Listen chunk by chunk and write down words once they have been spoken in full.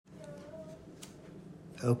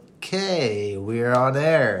Okay, we're on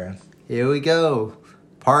air. Here we go.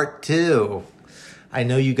 Part 2. I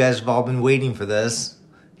know you guys have all been waiting for this.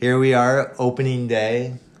 Here we are, opening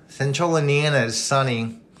day. Central Indiana is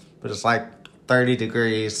sunny, but it's like 30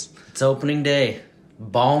 degrees. It's opening day.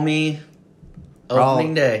 Balmy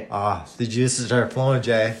opening day. The juices are flowing,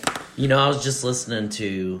 Jay. You know, I was just listening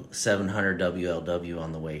to 700 WLW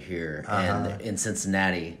on the way here and in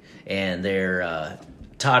Cincinnati, and their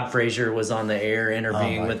Todd Frazier was on the air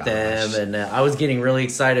interviewing with them, and I was getting really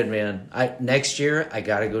excited, man. Next year, I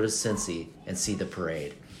got to go to Cincy and see the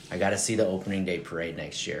parade. I got to see the opening day parade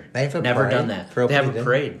next year. They have a Never parade done that. They have a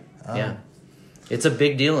parade. Yeah. It's a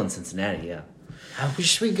big deal in Cincinnati, yeah. I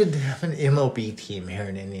wish we could have an MLB team here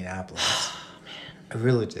in Indianapolis. Oh, man. I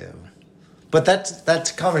really do. But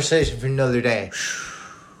that's a conversation for another day.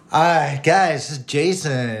 All right, guys, this is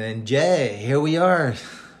Jason and Jay. Here we are.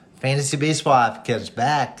 Fantasy Baseball Advocates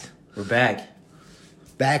back. We're back.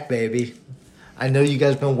 Back, baby. I know you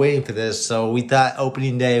guys have been waiting for this, so we thought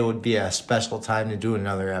opening day would be a special time to do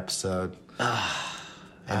another episode.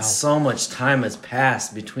 And so much time has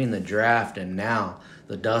passed between the draft and now.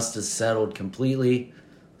 The dust has settled completely.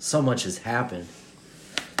 So much has happened.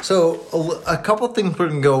 So a couple things we're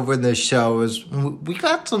going to go over in this show is we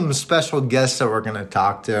got some special guests that we're going to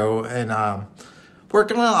talk to. And we're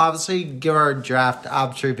going to obviously give our draft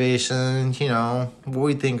observations, what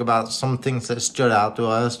we think about some things that stood out to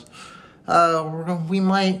us. We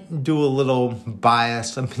might do a little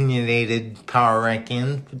biased, opinionated power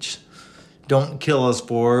ranking, which don't kill us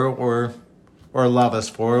for or love us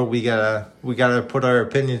for. We gotta put our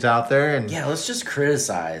opinions out there and let's just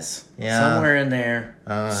criticize. Yeah. Somewhere in there,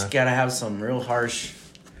 just gotta have some real harsh.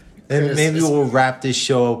 And maybe we'll wrap this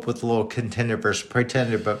show up with a little contender versus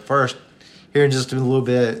pretender. But first, here in just a little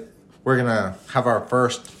bit, we're gonna have our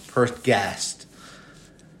first guest.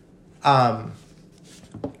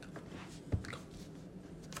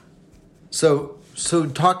 So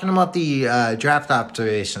talking about the draft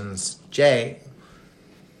observations, Jay.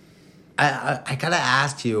 I gotta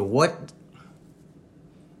ask you,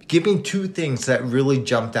 give me two things that really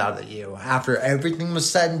jumped out at you after everything was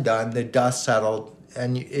said and done, the dust settled,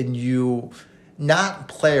 and you, not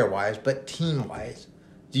player wise but team wise,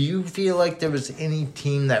 do you feel like there was any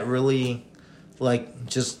team that really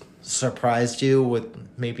just surprised you with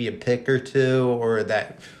maybe a pick or two, or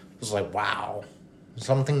that was like wow,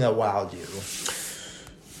 something that wowed you?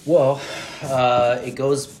 Well, it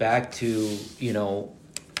goes back to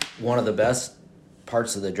one of the best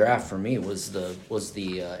parts of the draft for me was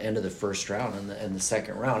the end of the first round and the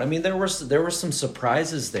second round. I mean, there were some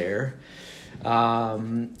surprises there. I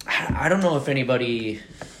don't know if anybody.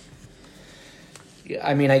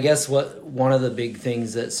 I mean, I guess one of the big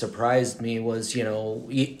things that surprised me was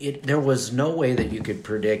there was no way that you could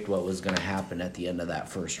predict what was going to happen at the end of that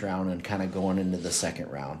first round and kind of going into the second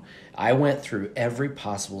round. I went through every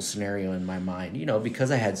possible scenario in my mind,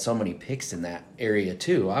 because I had so many picks in that area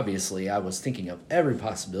too. Obviously, I was thinking of every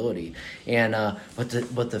possibility, and but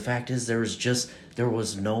the fact is, there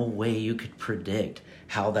was no way you could predict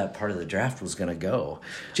how that part of the draft was going to go.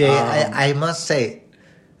 Jay, I must say,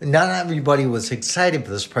 not everybody was excited for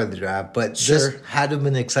this part of the draft, but this had to have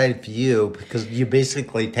been excited for you because you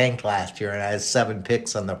basically tanked last year and had 7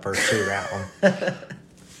 picks on the first 2 rounds.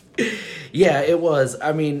 Yeah, it was.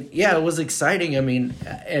 I mean, it was exciting. I mean,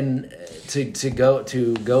 and to go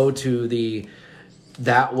to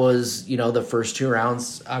that was, the first 2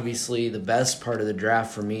 rounds, obviously the best part of the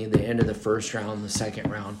draft for me, the end of the first round, the second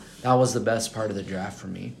round, that was the best part of the draft for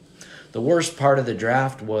me. The worst part of the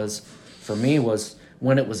draft was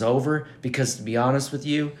when it was over, because to be honest with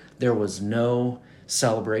you, there was no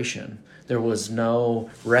celebration. There was no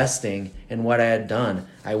resting in what I had done.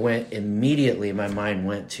 I went immediately, my mind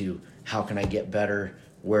went to how can I get better?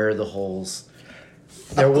 Where are the holes?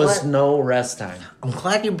 There was no rest time. I'm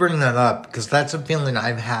glad you bring that up because that's a feeling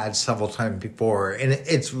I've had several times before. And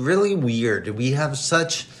it's really weird. We have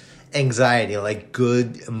such anxiety,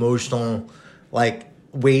 good emotional,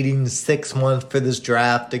 waiting 6 months for this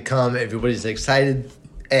draft to come. Everybody's excited.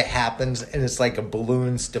 It happens, and it's like a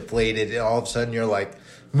balloon's deflated, and all of a sudden you're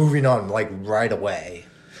moving on right away.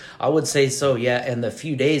 I would say so, yeah. And the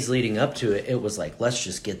few days leading up to it, it was let's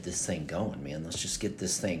just get this thing going, man. Let's just get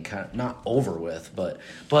this thing kind of not over with, but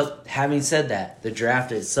having said that, the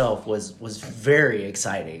draft itself was very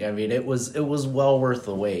exciting. I mean, it was well worth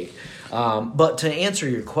the wait. But to answer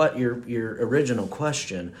your original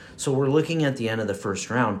question, so we're looking at the end of the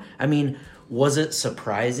first round. I mean, was it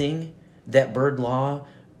surprising that Bird Law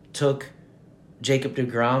took Jacob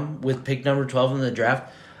deGrom with pick number 12 in the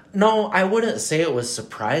draft? No, I wouldn't say it was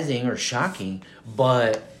surprising or shocking,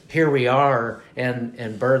 but here we are,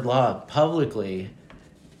 and Bird Law publicly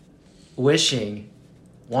wanting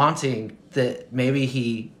that maybe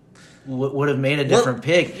he would have made a different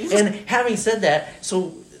pick. And having said that,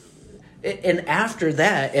 and after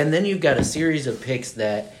that, and then you've got a series of picks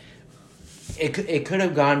that it could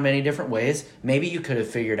have gone many different ways. Maybe you could have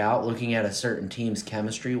figured out, looking at a certain team's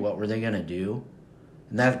chemistry, what were they going to do?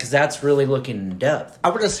 And because that's really looking in depth. I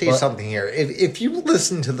want to say something here. If you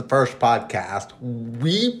listen to the first podcast,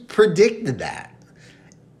 we predicted that.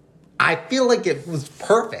 I feel like it was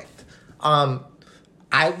perfect.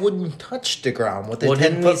 I wouldn't touch DeGrom with a 10-foot pole.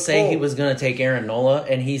 Didn't we say he was going to take Aaron Nola?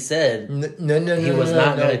 And he said he was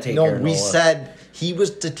not going to take Aaron Nola. No, we said he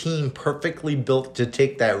was the team perfectly built to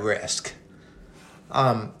take that risk.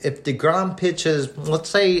 If DeGrom pitches, let's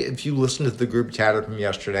say if you listen to the group chat from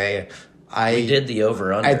yesterday, we did the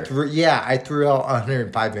over-under. I threw out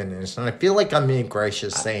 105 innings, and I feel like I'm being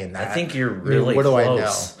gracious saying that. I think you're really what close.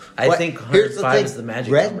 do I know? I think 105 is the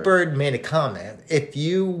magic number. Redbird made a comment. If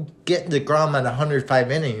you get DeGrom at 105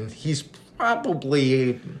 innings, he's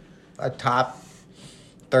probably a top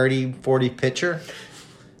 30, 40 pitcher.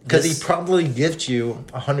 Because he probably gives you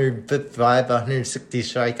 155, 160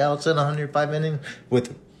 strikeouts in 105 innings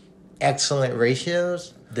with excellent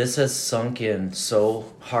ratios. This has sunk in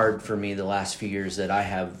so hard for me the last few years that I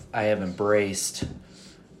have embraced,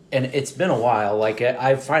 and it's been a while. Like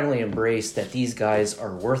I've finally embraced that these guys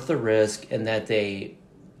are worth the risk, and that they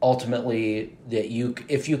ultimately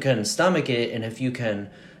if you can stomach it and if you can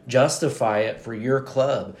justify it for your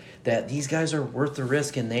club, that these guys are worth the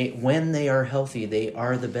risk, and when they are healthy, they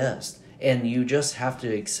are the best, and you just have to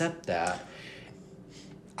accept that.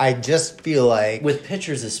 I just feel like... with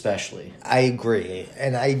pitchers especially. I agree.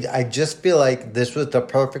 And I just feel like this was the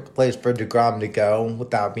perfect place for DeGrom to go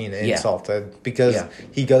without being insulted. Because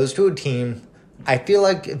he goes to a team... I feel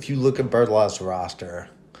like if you look at Birdlaw's roster,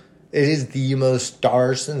 it is the most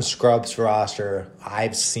stars and scrubs roster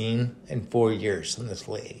I've seen in 4 years in this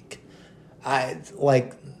league.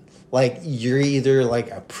 Like you're either like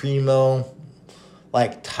a primo,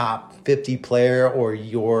 like top 50 player, or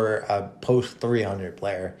you're a post 300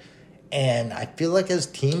 player. And I feel like his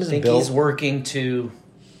team is built... I think he's working to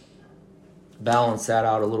balance that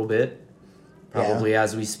out a little bit, probably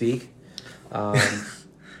as we speak.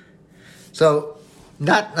 So,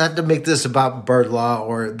 not to make this about Bird Law,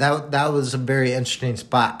 or that was a very interesting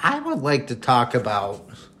spot. I would like to talk about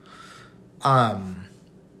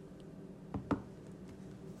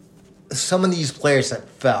some of these players that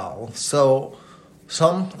fell. So...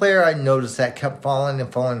 some player I noticed that kept falling,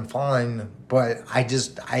 but I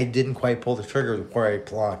didn't quite pull the trigger with Jorge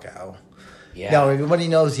Polanco. Yeah. Now, everybody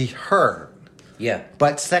knows he hurt. Yeah.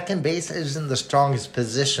 But second base isn't the strongest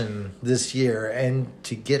position this year, and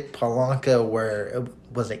to get Polanco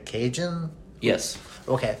was it Cajun? Yes.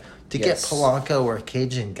 Okay. To get Polanco where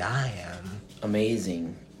Cajun got him.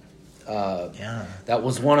 Amazing. That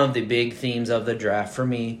was one of the big themes of the draft for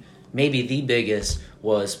me. Maybe the biggest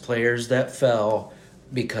was players that fell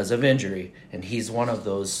because of injury, and he's one of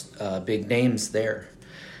those big names there.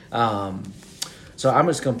 So I'm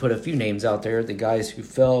just going to put a few names out there, the guys who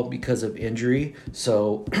fell because of injury.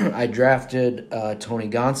 So I drafted Tony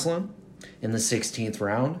Gonsolin in the 16th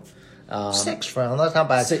round. Sixth round, that's not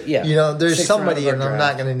bad. Yeah. You know, there's somebody, and I'm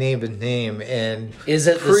not going to name his name, and is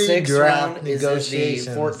it the 6th round? Is it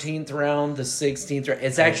the 14th round, the 16th round?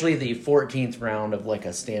 It's actually the 14th round of like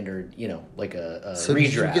a standard, like a so redraft,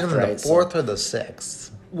 did you get him right? in the 4th or the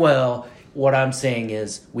 6th? Well, what I'm saying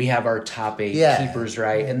is we have our top 8 keepers,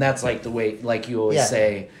 right? And that's like the way, like you always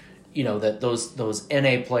say, that those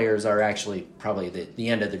NA players are actually probably the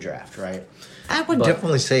end of the draft, right? I would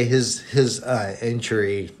definitely say his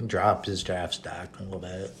injury dropped his draft stock a little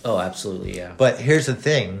bit. Oh, absolutely, yeah. But here's the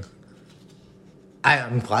thing.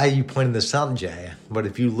 I'm glad you pointed this out, Jay. But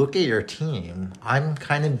if you look at your team, I'm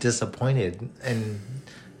kind of disappointed in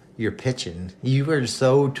your pitching. You were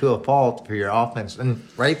so to a fault for your offense, and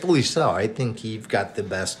rightfully so. I think you've got the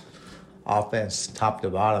best offense, top to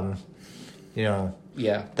bottom.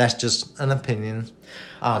 Yeah, that's just an opinion.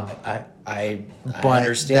 I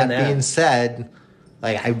understand that. That being said,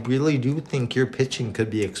 like I really do think your pitching could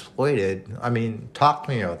be exploited. I mean, talk to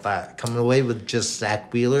me about that. Coming away with just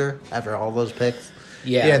Zach Wheeler after all those picks.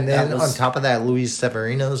 Yeah, and then on top of that, Luis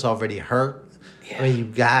Severino's already hurt. Yeah. I mean,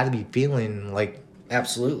 you've got to be feeling like...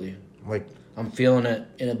 Absolutely. Like I'm feeling it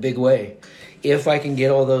in a big way. If I can get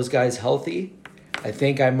all those guys healthy, I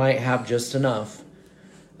think I might have just enough.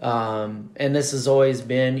 And this has always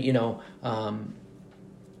been,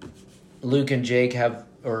 Luke and Jake have,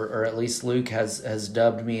 or at least Luke has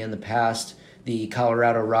dubbed me in the past, the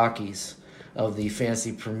Colorado Rockies. of the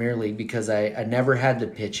Fantasy Premier League because I never had the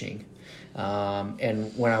pitching.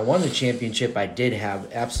 And when I won the championship, I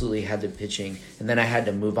absolutely had the pitching. And then I had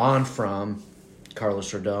to move on from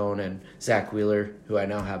Carlos Rodon and Zach Wheeler, who I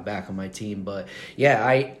now have back on my team. But, yeah,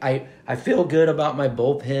 I feel good about my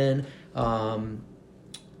bullpen.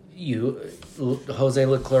 Jose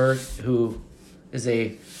Leclerc, who is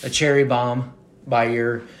a cherry bomb by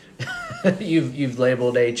your you've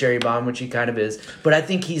labeled a cherry bomb, which he kind of is, but I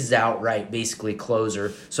think he's outright basically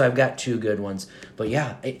closer. So I've got two good ones. But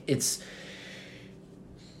yeah,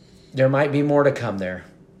 there might be more to come there.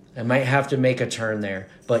 I might have to make a turn there.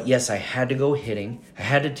 But yes, I had to go hitting. I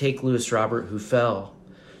had to take Lewis Robert, who fell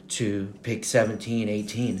to pick 17,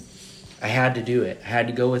 18. I had to do it. I had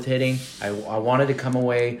to go with hitting. I wanted to come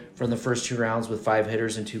away from the first 2 rounds with 5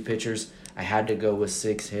 hitters and 2 pitchers. I had to go with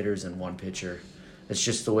 6 hitters and 1 pitcher. It's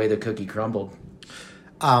just the way the cookie crumbled.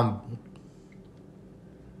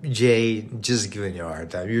 Jay, just giving you a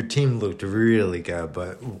hard time. Your team looked really good,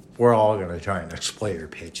 but we're all going to try and exploit your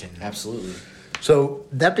pitching. Absolutely. So,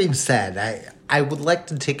 that being said, I would like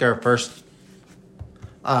to take our first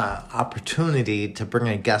opportunity to bring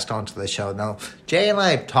a guest onto the show. Now, Jay and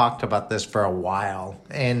I have talked about this for a while,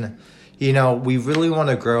 and we really want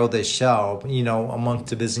to grow this show, amongst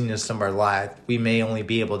the busyness of our life. We may only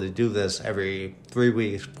be able to do this every 3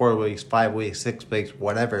 weeks, 4 weeks, 5 weeks, 6 weeks,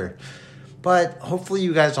 whatever. But hopefully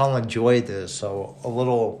you guys all enjoy this. So a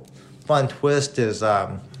little fun twist is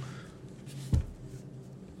we're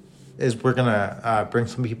going to bring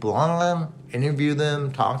some people on, interview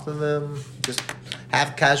them, talk to them, just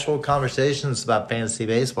have casual conversations about fantasy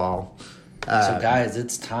baseball. So guys,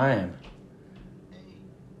 it's time.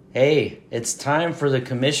 Hey, it's time for the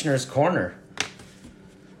Commissioner's Corner.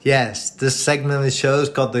 Yes, this segment of the show is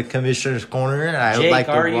called the Commissioner's Corner. Jake,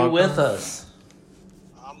 are you with us?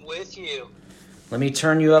 I'm with you. Let me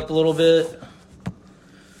turn you up a little bit.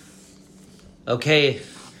 Okay,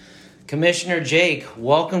 Commissioner Jake,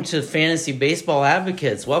 welcome to Fantasy Baseball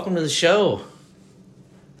Advocates. Welcome to the show.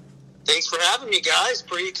 Thanks for having me, guys.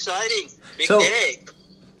 Pretty exciting. Big day.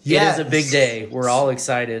 Yes. It is a big day. We're all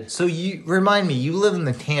excited. So remind me, you live in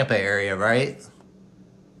the Tampa area, right?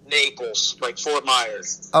 Naples, like Fort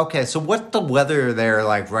Myers. Okay, so what's the weather there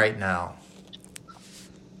like right now?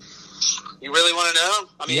 You really want to know?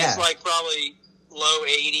 I mean, yeah. It's like probably low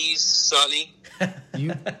 80s, sunny.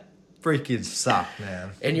 You freaking suck, man.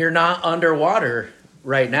 And you're not underwater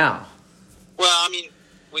right now. Well, I mean,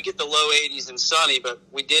 we get the low 80s and sunny, but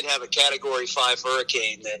we did have a Category 5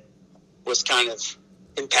 hurricane that was kind of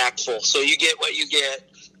impactful. So you get what you get.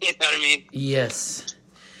 You know what I mean? Yes.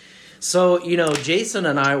 So, Jason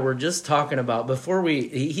and I were just talking about,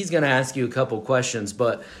 he's going to ask you a couple questions,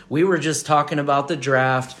 but we were just talking about the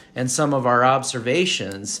draft and some of our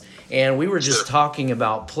observations, and we were just talking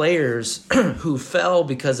about players who fell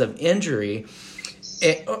because of injury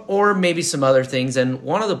or maybe some other things. And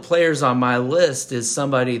one of the players on my list is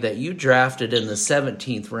somebody that you drafted in the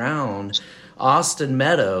 17th round, Austin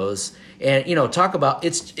Meadows. And, talk about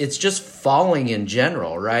it's just falling in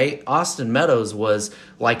general, right? Austin Meadows was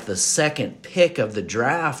like the second pick of the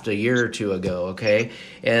draft a year or two ago, okay?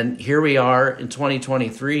 And here we are in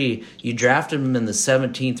 2023. You drafted him in the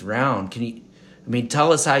 17th round.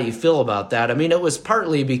 Tell us how you feel about that. It was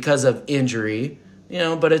partly because of injury,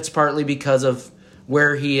 but it's partly because of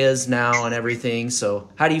where he is now and everything. So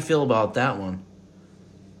how do you feel about that one?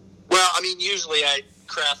 Well, usually I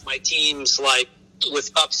craft my teams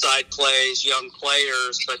with upside plays, young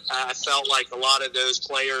players, but I felt like a lot of those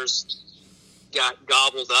players got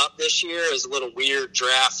gobbled up this year. It was a little weird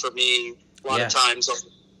draft for me. A lot of times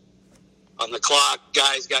on the clock,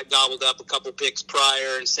 guys got gobbled up a couple picks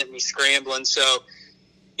prior and sent me scrambling. So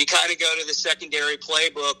you kind of go to the secondary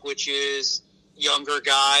playbook, which is younger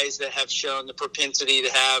guys that have shown the propensity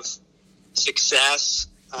to have success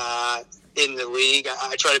in the league.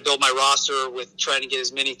 I try to build my roster with trying to get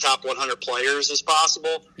as many top 100 players as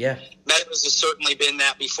possible. Yeah. Meadows has certainly been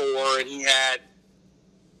that before, and he had,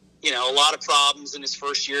 a lot of problems in his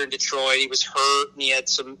first year in Detroit. He was hurt, and he had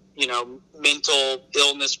some, mental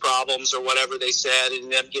illness problems or whatever they said, and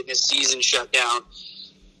ended up getting his season shut down.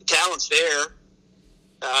 The talent's there.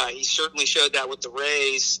 He certainly showed that with the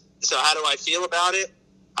Rays. So how do I feel about it?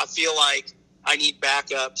 I feel like I need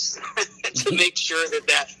backups to make sure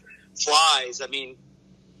that flies.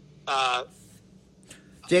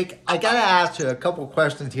 Jake, I gotta ask you a couple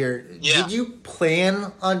questions here. Yeah. Did you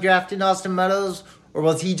plan on drafting Austin Meadows, or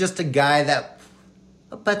was he just a guy that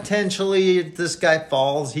potentially, if this guy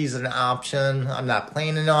falls, he's an option? I'm not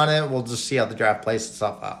planning on it. We'll just see how the draft plays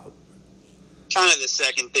itself out. Kind of the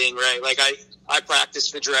second thing, right? Like I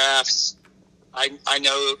practice the drafts I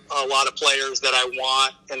know a lot of players that I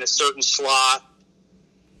want in a certain slot.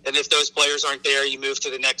 And if those players aren't there, you move to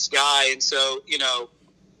the next guy. And so,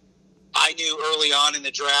 I knew early on in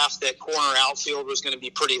the draft that corner outfield was going to be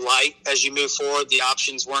pretty light as you move forward. The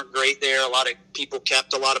options weren't great there. A lot of people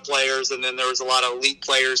kept a lot of players, and then there was a lot of elite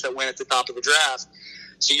players that went at the top of the draft.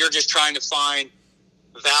 So you're just trying to find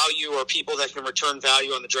value or people that can return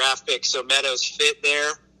value on the draft pick. So Meadows fit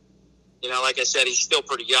there. Like I said, he's still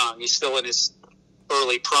pretty young. He's still in his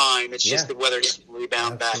early prime. It's just whether he can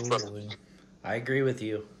rebound back from it. I agree with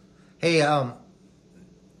you. Hey,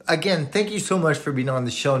 again, thank you so much for being on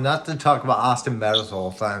the show. Not to talk about Austin Meadows the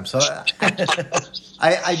whole time. So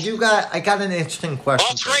I got an interesting question.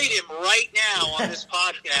 I'll trade him right now on this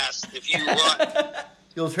podcast if you want.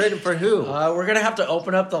 You'll trade him for who? We're gonna have to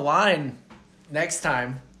open up the line next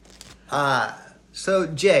time. So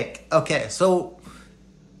Jake, okay, so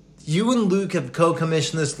you and Luke have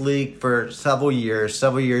co-commissioned this league for several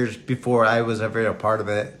years before I was ever a part of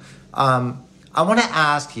it. I want to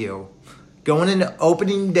ask you, going into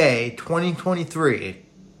opening day 2023,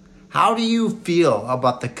 how do you feel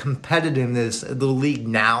about the competitiveness of the league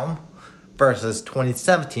now versus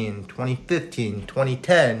 2017, 2015,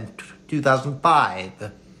 2010,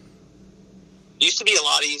 2005? Used to be a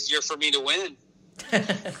lot easier for me to win.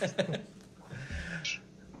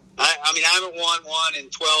 I haven't won one in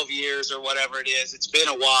 12 years or whatever it is. It's been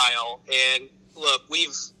a while. And look,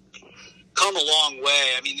 we've come a long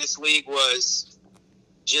way. This league was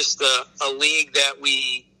just a league that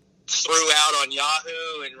we threw out on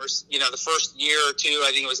Yahoo. And, the first year or two,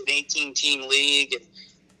 I think it was an 18-team league. And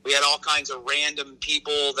we had all kinds of random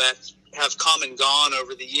people that have come and gone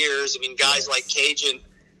over the years. Guys like Cajun,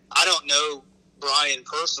 I don't know Brian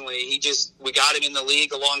personally. We got him in the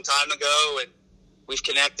league a long time ago, and we've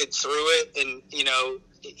connected through it, and,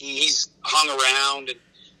 he's hung around. And,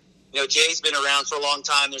 Jay's been around for a long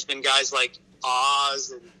time. There's been guys like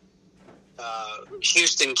Oz and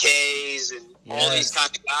Houston K's and all these kind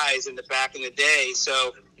of guys in the back in the day.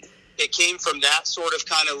 So it came from that sort of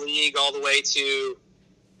kind of league all the way to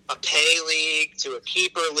a pay league, to a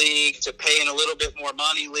keeper league, to paying a little bit more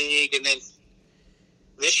money league. And then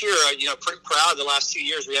this year, pretty proud the last 2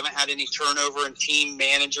 years, we haven't had any turnover in team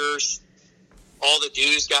managers. All the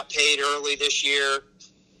dues got paid early this year.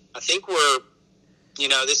 I think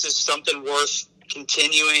this is something worth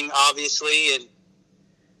continuing, obviously. And,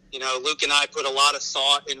 Luke and I put a lot of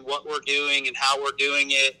thought in what we're doing and how we're doing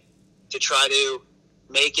it to try to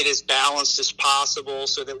make it as balanced as possible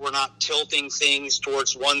so that we're not tilting things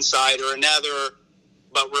towards one side or another,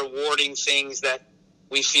 but rewarding things that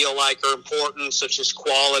we feel like are important, such as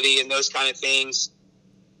quality and those kind of things.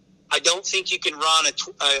 I don't think you can run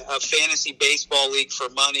a fantasy baseball league for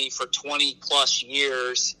money for 20 plus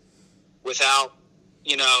years without,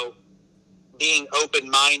 being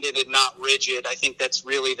open-minded and not rigid. I think that's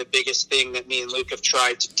really the biggest thing that me and Luke have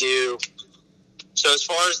tried to do. So as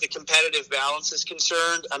far as the competitive balance is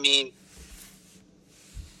concerned, I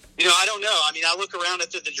don't know. I look around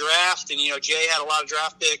at the draft, and, Jay had a lot of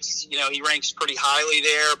draft picks. He ranks pretty highly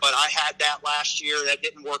there, but I had that last year. That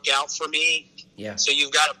didn't work out for me. Yeah. So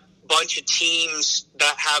you've got a bunch of teams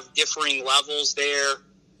that have differing levels there.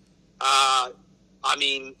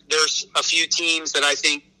 There's a few teams that I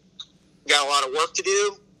think got a lot of work to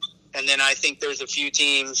do, and then I think there's a few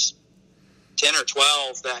teams, 10 or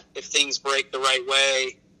 12, that if things break the right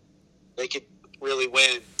way, they could really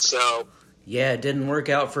win. So yeah, it didn't work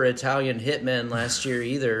out for Italian Hitmen last year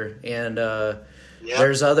either, and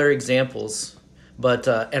there's other examples. But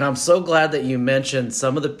and I'm so glad that you mentioned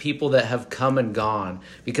some of the people that have come and gone,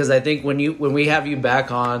 because I think when we have you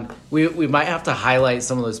back on, we might have to highlight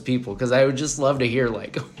some of those people, because I would just love to hear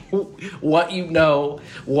what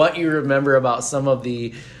you remember about some of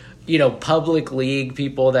the public league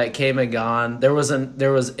people that came and gone. There was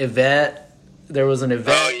Yvette. There was an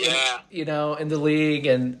event, in the league,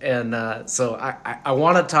 and so I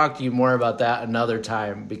want to talk to you more about that another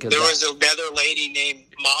time, because there was another lady named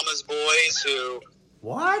Mama's Boys who,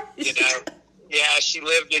 what? she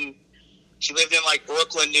lived in like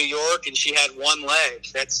Brooklyn, New York, and she had one leg.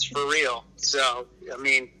 That's for real. So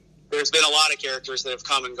there's been a lot of characters that have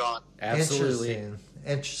come and gone. Absolutely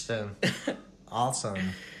interesting. Awesome.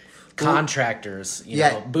 Contractors,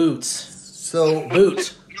 boots. So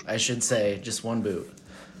boot. I should say, just one boot.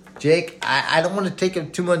 Jake, I don't want to take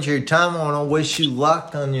up too much of your time. I want to wish you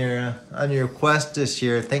luck on your quest this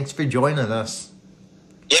year. Thanks for joining us.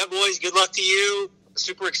 Yeah, boys, good luck to you.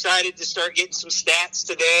 Super excited to start getting some stats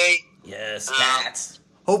today. Yes, stats.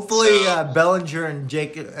 Hopefully, Bellinger and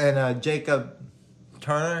Jacob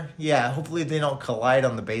Turner. Yeah, hopefully they don't collide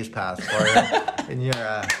on the base pass for you. And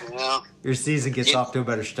you're. Well, your season gets off to a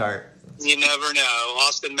better start. You never know.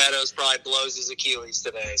 Austin Meadows probably blows his Achilles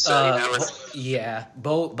today, so you never know. Yeah,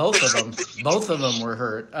 both of them. Both of them were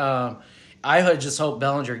hurt. I just hope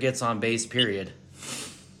Bellinger gets on base, period.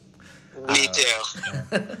 Me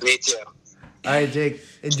too. Me too. All right, Jake.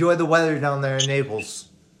 Enjoy the weather down there in Naples.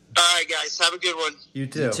 All right, guys. Have a good one. You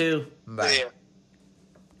too. You too. Bye. See ya.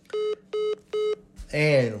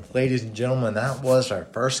 And ladies and gentlemen, that was our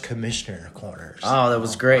first Commissioner Corners. Oh, that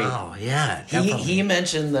was great. Oh yeah, He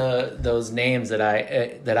mentioned those names that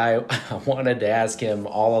I wanted to ask him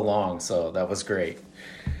all along, so that was great.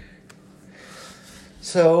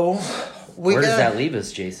 So where does that leave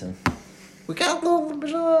us, Jason? We got a little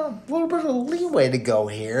bit of leeway to go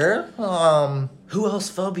here. Who else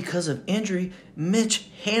fell because of injury? Mitch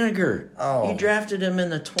Haniger. Oh. You drafted him in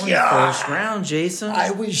the 21st round, Jason.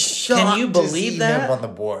 I was shocked. Can you to believe see that? him on the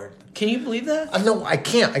board? Can you believe that? No, I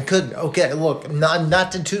can't. I couldn't. Okay, look,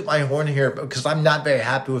 not to toot my horn here, because I'm not very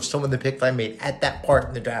happy with some of the picks I made at that part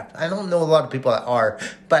in the draft. I don't know a lot of people that are,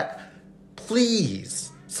 but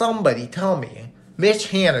please, somebody tell me, Mitch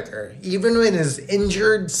Haniger, even in his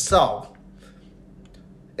injured self,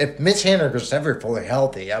 if Mitch Haniger's ever fully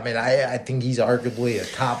healthy, I mean, I think he's arguably a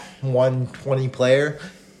top 120 player.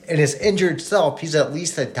 In his injured self, he's at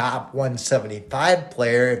least a top 175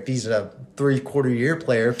 player if he's a 3/4 year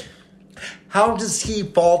player. How does he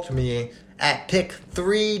fall to me at pick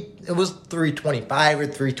 3? It was 325 or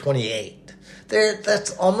 328.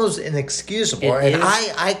 That's almost inexcusable. It and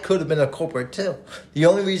is. I could have been a culprit too. The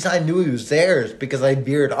only reason I knew he was there is because I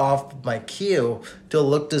veered off my queue to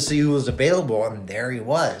look to see who was available, and there he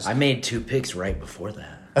was. I made 2 picks right before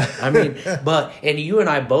that. I mean, and you and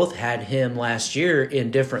I both had him last year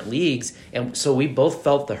in different leagues, and so we both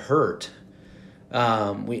felt the hurt.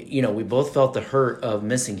 We both felt the hurt of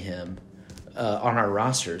missing him on our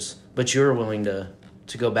rosters. But you were willing to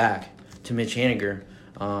go back to Mitch Haniger.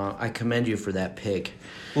 I commend you for that pick.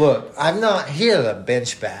 Look, I'm not here to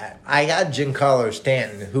bench bat. I got Giancarlo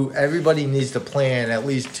Stanton, who everybody needs to plan at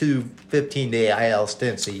least 2 15-day IL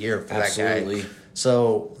stints a year for Absolutely. that guy.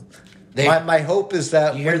 So my hope is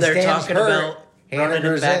that You hear when they're Stan's talking hurt, about running him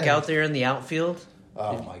Haniger's back in. out there in the outfield?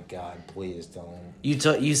 Oh my God! Please don't.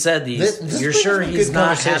 You said these. This You're was sure a he's good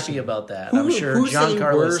not conversation. happy about that. Who- I'm sure who's the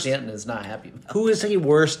Giancarlo worst- Stanton is not happy about that. Who is the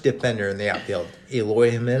worst defender in the outfield?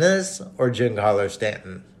 Eloy Jimenez or Giancarlo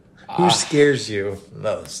Stanton? Who scares you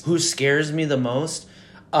most? Who scares me the most?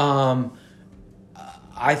 I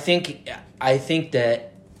think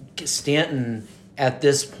that Stanton at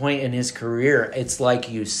this point in his career, it's like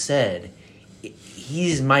you said,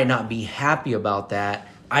 he might not be happy about that.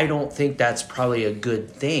 I don't think that's probably a good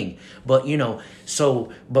thing. But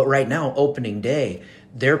but right now, opening day,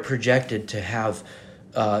 they're projected to have,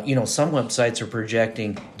 some websites are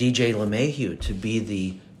projecting DJ LeMahieu to be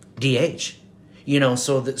the DH.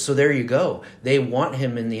 So there you go. They want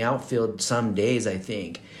him in the outfield some days, I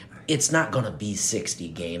think. It's not going to be 60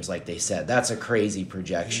 games like they said. That's a crazy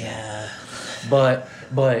projection. Yeah. But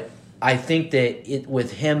I think that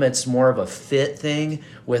with him, it's more of a fit thing.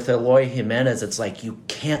 With Eloy Jimenez, it's like you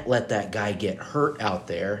can't let that guy get hurt out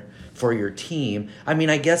there for your team. I mean,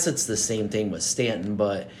 I guess it's the same thing with Stanton,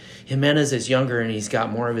 but Jimenez is younger and he's got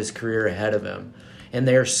more of his career ahead of him. And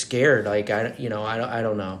they're scared. I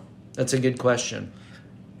don't know. That's a good question.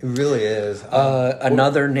 It really is.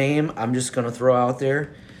 Another name I'm just going to throw out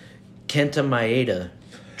there, Kenta Maeda,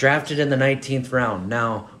 drafted in the 19th round.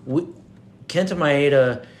 Now, Kenta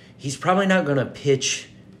Maeda, he's probably not going to pitch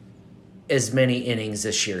as many innings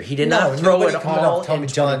this year. He did not throw it all. Tommy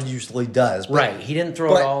John usually does. Right, he didn't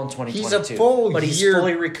throw it all in 2022. He's a full but he's year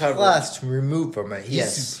fully recovered. plus removed from it.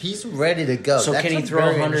 He's ready to go. So That's can he throw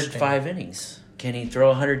very 105 innings? Can he throw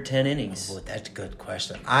 110 innings? Oh, that's a good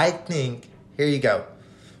question. I think, here you go.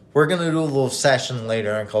 We're going to do a little session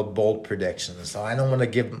later on called Bold Predictions. So I don't want to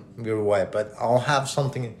give it away, but I'll have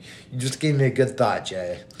something. You just gave me a good thought,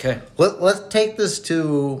 Jay. Okay. Let's take this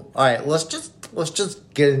to, all right, let's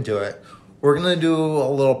just get into it. We're going to do a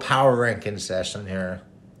little power ranking session here.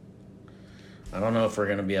 I don't know if we're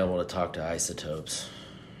going to be able to talk to Isotopes.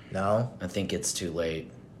 No? I think it's too late.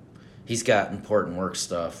 He's got important work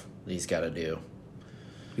stuff that he's got to do.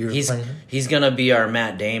 He's going to be our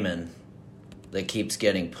Matt Damon that keeps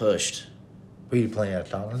getting pushed. Were you playing at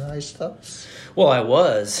Domino stuff? Well, I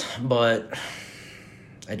was, but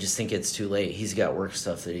I just think it's too late. He's got work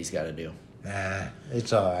stuff that he's got to do. Nah,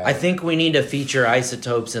 it's all right. I think we need to feature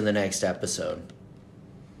Isotopes in the next episode.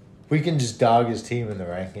 We can just dog his team in the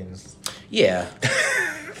rankings. Yeah.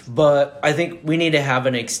 But I think we need to have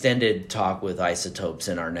an extended talk with Isotopes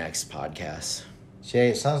in our next podcast. Jay,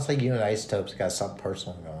 it sounds like you and Isotopes got something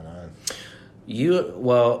personal going on.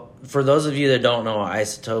 For those of you that don't know,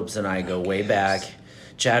 Isotopes and I go way back.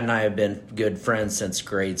 Chad and I have been good friends since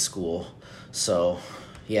grade school. So,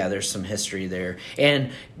 yeah, there's some history there.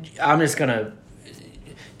 And I'm just going to...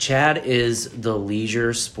 Chad is the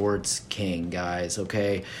leisure sports king, guys,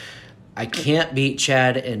 okay? I can't beat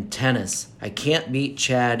Chad in tennis. I can't beat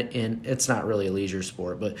Chad in... It's not really a leisure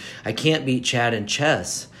sport, but I can't beat Chad in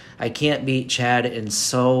chess. I can't beat Chad in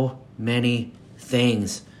so many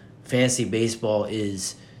things. Fantasy baseball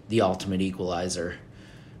is the ultimate equalizer.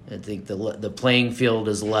 I think the playing field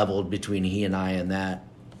is leveled between he and I in that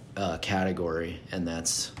category, and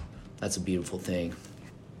that's a beautiful thing.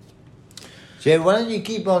 Jay, why don't you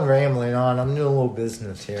keep on rambling on? I'm doing a little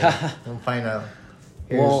business here. I'm find out.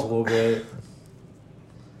 Here's a little bit.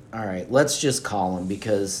 All right, let's just call him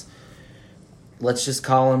because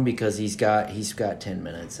he's got 10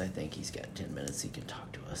 minutes. I think he's got 10 minutes. He can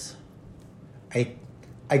talk to us. I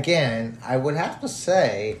would have to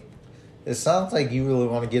say, it sounds like you really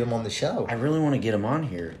want to get him on the show. I really want to get him on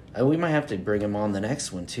here. We might have to bring him on the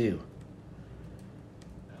next one too.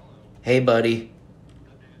 Hey, buddy.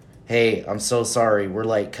 Hey, I'm so sorry. We're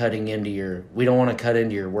like we don't want to cut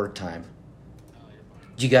into your work time.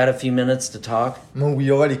 You got a few minutes to talk? Well,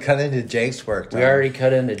 we already cut into Jake's work time. We already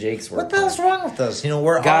cut into Jake's work What the hell's wrong with us?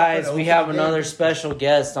 We're guys, we have another special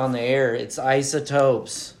guest on the air. It's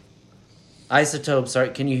Isotopes. Isotopes,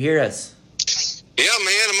 can you hear us? Yeah,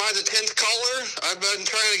 man, am I the 10th caller? I've been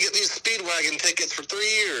trying to get these Speedwagon tickets for 3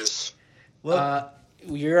 years.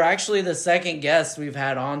 You're actually the second guest we've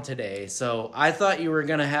had on today. So I thought you were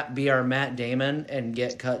going to be our Matt Damon and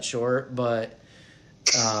get cut short, but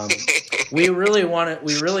we really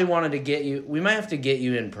wanted to get you. We might have to get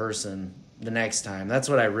you in person the next time. That's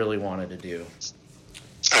what I really wanted to do.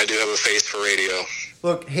 I do have a face for radio.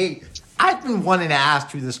 Look, hey, I've been wanting to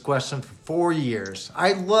ask you this question for 4 years.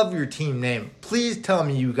 I love your team name. Please tell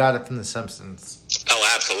me you got it from The Simpsons.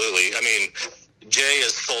 Oh, absolutely. I mean, Jay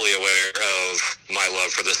is fully aware of my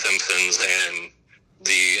love for The Simpsons and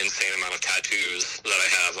the insane amount of tattoos that I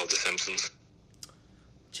have of The Simpsons.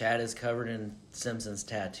 Chad is covered in Simpsons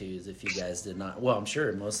tattoos, if you guys did not... Well, I'm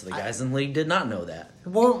sure most of the guys in the league did not know that.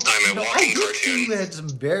 Well, I'm a walking I did cartoon. see you had some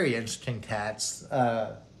very interesting tats,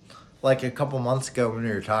 like a couple months ago when we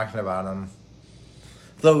were talking about them.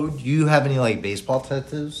 Though, do you have any, baseball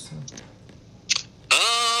tattoos?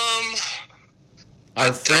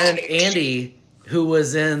 Our friend Andy, who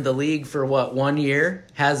was in the league for, 1 year,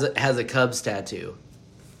 has a Cubs tattoo.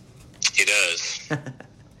 He does.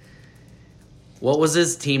 What was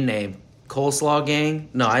his team name? Coleslaw Gang?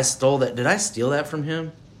 No, I stole that. Did I steal that from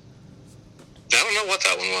him? I don't know what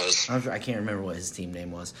that one was. I can't remember what his team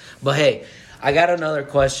name was. But hey, I got another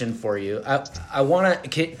question for you. I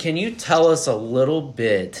want to. Can you tell us a little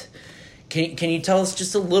bit? Can you tell us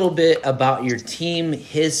just a little bit about your team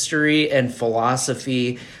history and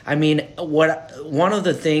philosophy? I mean, one of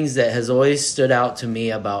the things that has always stood out to me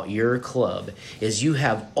about your club is you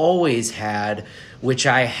have always had, which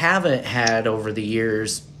I haven't had over the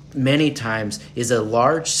years many times, is a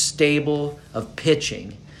large stable of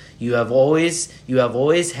pitching. You have always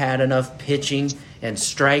had enough pitching and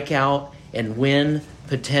strikeout and win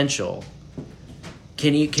potential.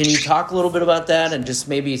 Can you talk a little bit about that and just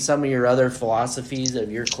maybe some of your other philosophies of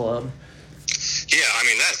your club? Yeah, I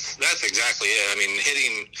mean that's exactly it. I mean,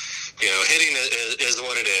 hitting is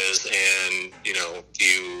what it is, and you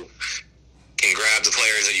can grab the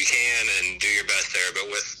players that you can and do your best there. But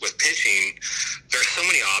with pitching, there's so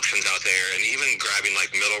many options out there, and even grabbing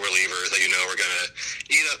middle relievers that are going to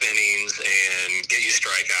eat up innings and get you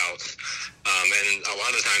strikeouts, and a lot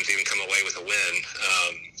of times even come away with a win.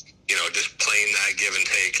 Just playing that give and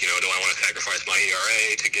take. Do I want to sacrifice my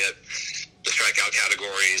ERA to get the strikeout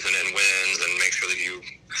categories and then wins and make sure that you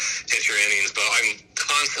hit your innings? But I'm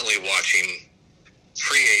constantly watching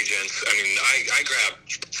free agents. I mean, I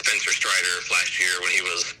grabbed Spencer Strider last year when he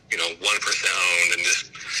was 1% owned and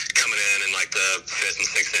just coming in the 5th and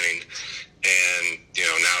 6th inning, and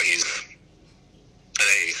now he's an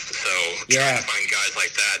ace. So trying to find guys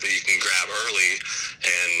like that you can grab early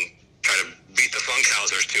and try to beat the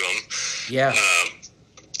Funkhauser's to them. Yeah.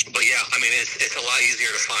 But yeah, I mean, it's a lot easier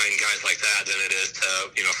to find guys like that than it is to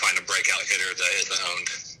find a breakout hitter that isn't owned.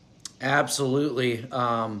 Absolutely.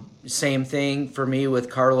 Same thing for me with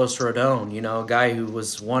Carlos Rodon, a guy who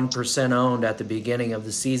was 1% owned at the beginning of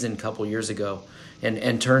the season a couple years ago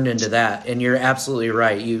and turned into that. And you're absolutely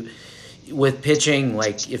right. With pitching,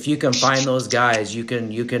 if you can find those guys, you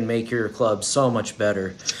can make your club so much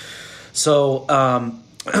better. So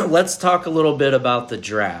let's talk a little bit about the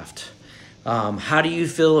draft. How do you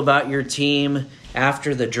feel about your team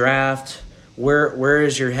after the draft? where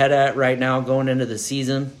is your head at right now going into the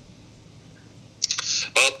season?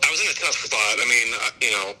 Well, I was in a tough spot. I mean,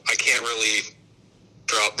 I can't really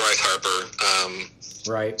drop Bryce Harper.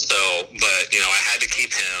 Right. So, but, I had to keep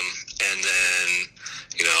him. And then,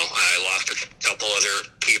 I lost a couple other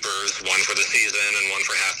keepers, one for the season and one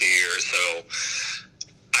for half the year. So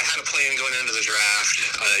I had a plan going into the draft.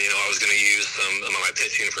 I was going to use some of my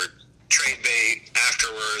pitching for trade bait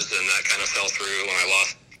afterwards, and that kind of fell through when I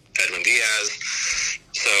lost Edwin Diaz.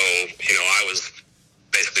 So, I was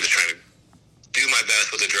basically just trying to do my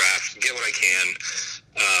best with the draft, get what I can.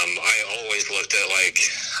 I always looked at,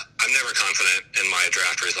 I'm never confident in my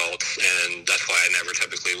draft results, and that's why I never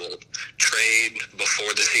typically will trade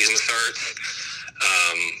before the season starts.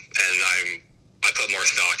 And I put more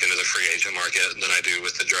stock into the free agent market than I do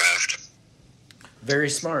with the draft. Very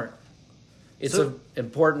smart. It's an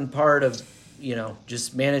important part of,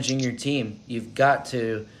 just managing your team. You've got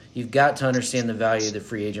to understand the value of the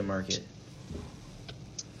free agent market.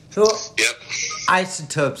 So, yep.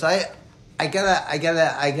 Isotopes, I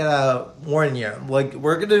gotta warn you.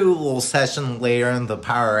 We're gonna do a little session later in the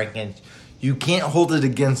power rankings. You can't hold it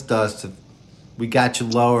against us if we got you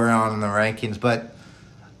lower on in the rankings, but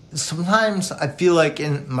sometimes I feel like,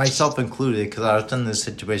 and myself included, because I was in this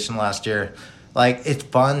situation last year, it's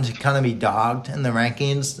fun to kind of be dogged in the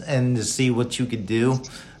rankings and to see what you could do.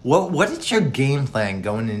 What is your game plan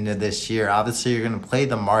going into this year? Obviously, you're going to play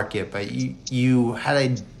the market, but you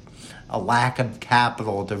had a lack of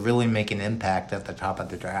capital to really make an impact at the top of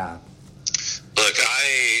the draft. Look,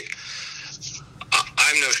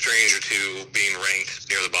 I'm no stranger to being ranked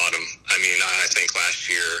near the bottom. I mean, I think last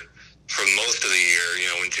year, for most of the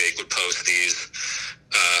year, when Jake would post these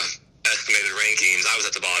estimated rankings, I was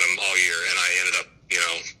at the bottom all year, and I ended up,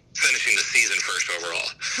 finishing the season first overall.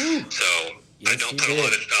 So yes, I don't put a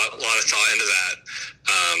lot of thought into that.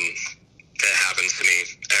 It happens to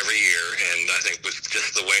me every year, and I think with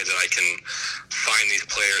just the way that I can find these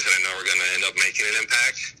players that I know are going to end up making an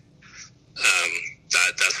impact,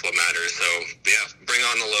 that's what matters. So, yeah, bring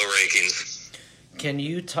on the low rankings. Can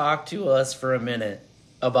you talk to us for a minute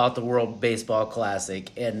about the World Baseball Classic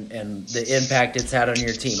and the impact it's had on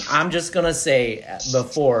your team? I'm just going to say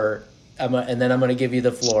before, and then I'm going to give you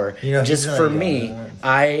the floor. Just for me,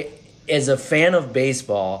 as a fan of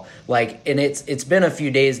baseball, and it's been a few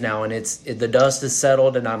days now, and the dust has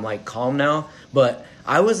settled, and I'm calm now. But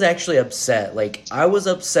I was actually upset. I was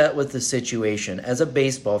upset with the situation as a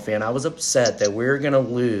baseball fan. I was upset that we were going to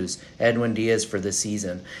lose Edwin Diaz for the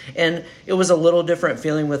season, and it was a little different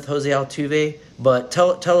feeling with Jose Altuve. But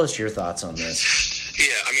tell us your thoughts on this.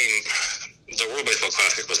 Yeah, I mean, the World Baseball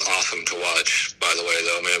Classic was awesome to watch. By the way,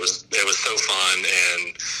 though, I mean it was so fun,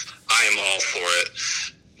 and I am all for it.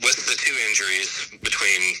 With the two injuries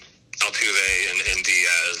between Altuve and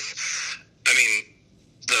Diaz, I mean,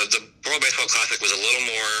 the World Baseball Classic was a little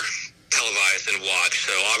more televised and watched.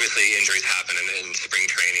 So obviously injuries happen in spring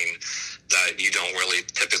training that you don't really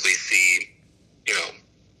typically see,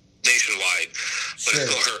 nationwide. But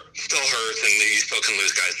sure. It still hurts, and you still can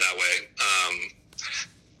lose guys that way.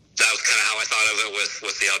 That was kind of how I thought of it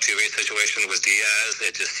with the Altuve situation with Diaz.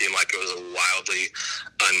 It just seemed like it was a wildly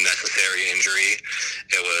unnecessary injury.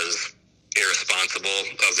 It was irresponsible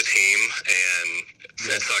of the team, and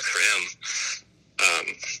it sucks for him.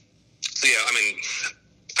 So, yeah, I mean,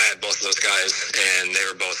 I had both of those guys, and they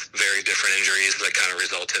were both very different injuries that kind of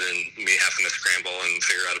resulted in me having to scramble and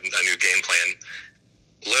figure out a new game plan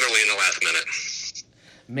literally in the last minute.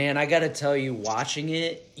 Man, I gotta tell you, watching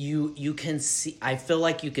it, you can see. I feel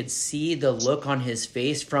like you could see the look on his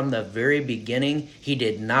face from the very beginning. He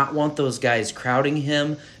did not want those guys crowding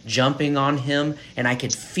him, jumping on him, and I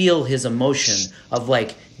could feel his emotion of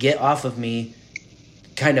get off of me,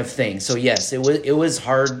 kind of thing. So yes, it was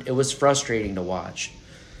hard. It was frustrating to watch.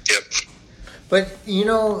 Yep. But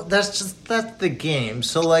that's the game.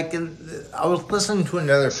 So I was listening to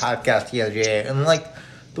another podcast the other day, and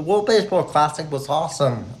the World Baseball Classic was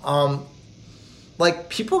awesome.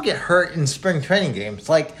 People get hurt in spring training games.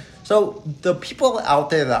 So the people out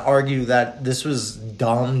there that argue that this was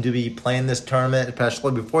dumb to be playing this tournament,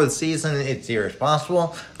 especially before the season, it's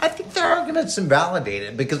irresponsible, I think their argument's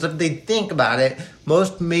invalidated. Because if they think about it,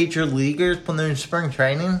 most major leaguers, when they're in spring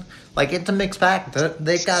training, it's a mixed bag.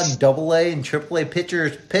 They got AA and AAA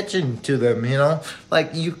pitchers pitching to them,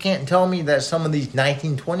 you can't tell me that some of these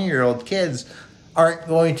 19, 20-year-old kids aren't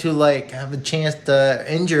going to have a chance to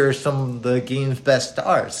injure some of the game's best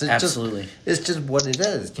stars. Absolutely. It's just what it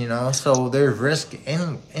is, so there's risk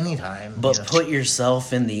anytime. But put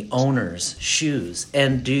yourself in the owner's shoes.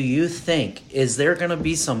 And do you think, is there going to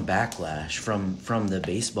be some backlash from the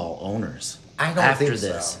baseball owners? I don't after think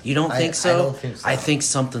this. so. You don't think so? I don't think so. I think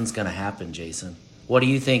something's going to happen, Jason. What do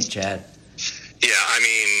you think, Chad? Yeah, I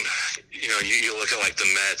mean, you look at like the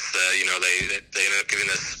Mets. They ended up giving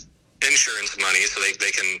us insurance money so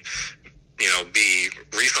they can be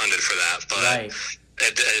refunded for that. But Right.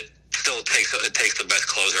 it still takes the best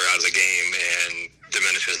closer out of the game and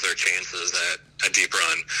diminishes their chances at a deep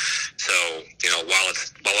run. So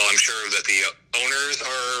while I'm sure that the owners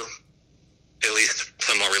are at least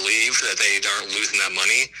somewhat relieved that they aren't losing that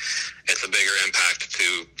money, it's a bigger impact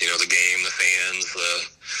to the game, the fans,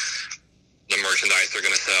 the merchandise they're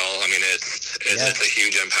going to sell. I mean, it's a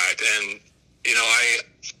huge impact. And I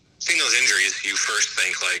seeing those injuries, you first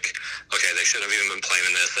think like, okay, they shouldn't have even been playing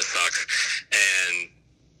in this. This sucks. And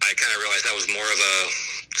I kind of realized that was more of a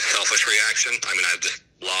selfish reaction. I mean, I just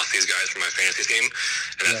lost these guys from my fantasy team,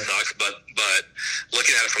 and that sucks. But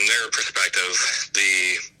looking at it from their perspective,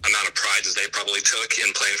 the amount of pride that they probably took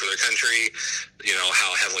in playing for their country,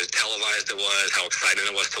 how heavily televised it was, how exciting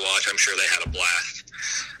it was to watch, I'm sure they had a blast.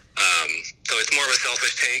 So it's more of a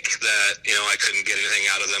selfish take that, I couldn't get anything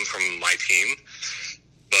out of them from my team.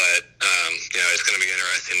 But, it's going to be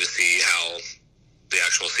interesting to see how the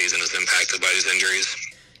actual season is impacted by these injuries.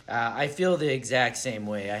 I feel the exact same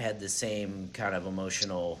way. I had the same kind of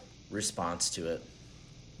emotional response to it.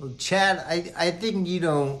 Well, Chad, I think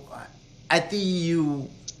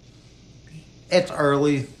it's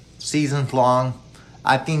early, season's long.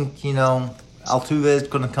 I think, Altuve is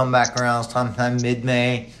going to come back around sometime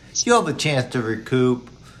mid-May. You'll have a chance to recoup.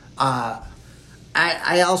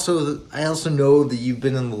 I also know that you've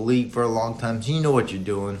been in the league for a long time, so you know what you're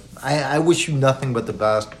doing. I wish you nothing but the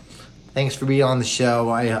best. Thanks for being on the show.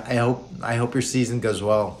 I hope your season goes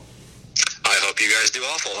well. I hope you guys do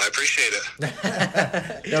awful. I appreciate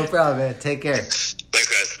it. No problem, man. Take care. Thanks,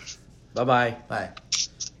 guys. Bye-bye. Bye.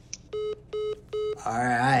 All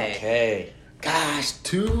right. Okay. Gosh,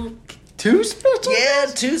 two special. Yeah,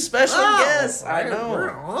 two special guests. I know.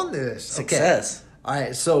 We're on this. Success. Okay. All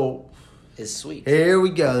right, so is sweet. here we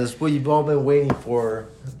go. This is what you've all been waiting for.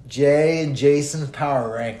 Jay and Jason's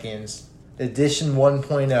Power Rankings, edition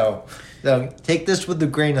 1.0. Now, take this with a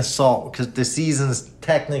grain of salt because the season's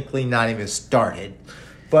technically not even started.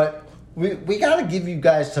 But we got to give you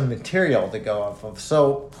guys some material to go off of.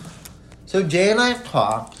 So Jay and I have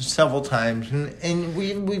talked several times, and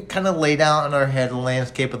we've kind of laid out in our head the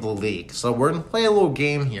landscape of the league. So we're going to play a little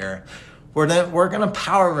game here. We're going to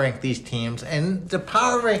power rank these teams, and the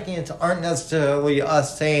power rankings aren't necessarily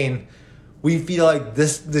us saying we feel like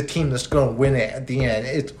this the team that's going to win it at the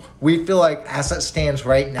end. We feel like as it stands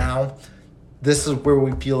right now, this is where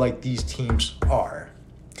we feel like these teams are.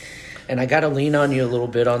 And I got to lean on you a little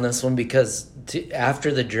bit on this one because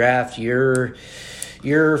after the draft, your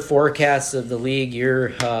forecasts of the league,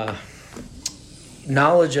 your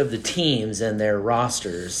knowledge of the teams and their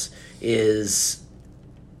rosters is,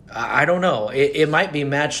 I don't know. It might be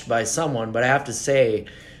matched by someone, but I have to say,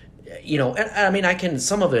 I mean,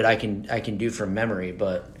 some of it I can do from memory,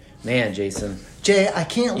 but man, Jason, Jay, I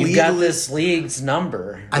can't. You got this league's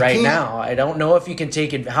number right now. I don't know if you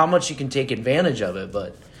can how much you can take advantage of it,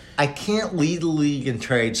 but I can't lead the league in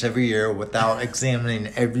trades every year without examining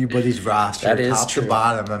everybody's roster top to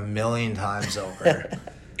bottom a million times over.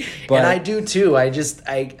 But, and I do too. I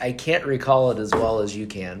can't recall it as well as you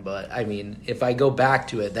can, but I mean, if I go back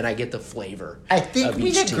to it, then I get the flavor. I think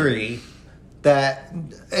we agree that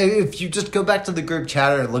if you just go back to the group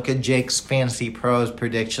chat and look at Jake's Fantasy Pros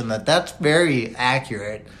prediction, that's very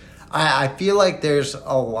accurate. I feel like there's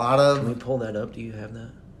a lot of... Can we pull that up? Do you have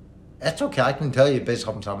that? That's okay. I can tell you based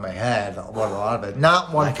on the top of my head what a lot of it.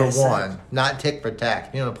 Not one for one. Not tick for tack.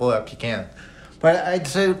 If you want to pull it up, you can. But I'd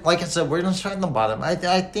say, like I said, we're going to start in the bottom. I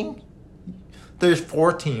think there's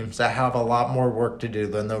 4 teams that have a lot more work to do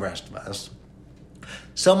than the rest of us.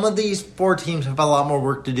 Some of these 4 teams have a lot more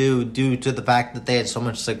work to do due to the fact that they had so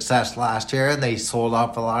much success last year and they sold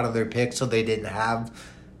off a lot of their picks, so they didn't have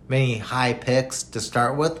many high picks to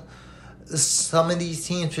start with. Some of these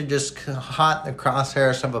teams are just hot in the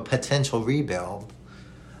crosshairs of a potential rebuild.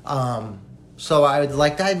 So I would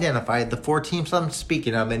like to identify the 4 teams I'm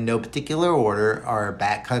speaking of in no particular order are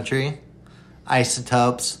Backcountry,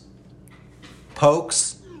 Isotopes,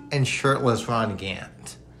 Pokes, and Shirtless Ron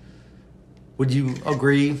Gant. Would you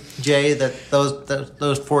agree, Jay, that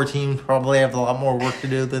those 4 teams probably have a lot more work to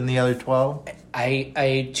do than the other 12?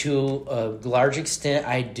 I to a large extent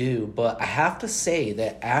I do, but I have to say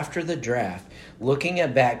that after the draft, looking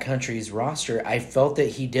at Backcountry's roster, I felt that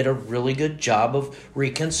he did a really good job of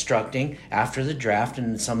reconstructing after the draft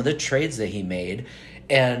and some of the trades that he made.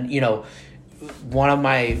 And, one of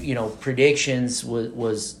my, predictions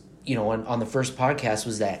was on the first podcast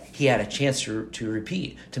was that he had a chance to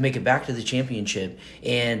repeat, to make it back to the championship.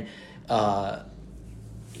 And, and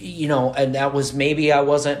that was, maybe I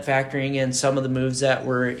wasn't factoring in some of the moves that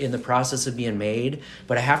were in the process of being made.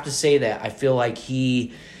 But I have to say that I feel like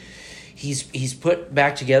he's put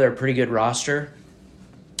back together a pretty good roster.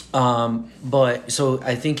 But so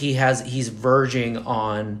I think he's verging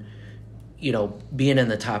on, being in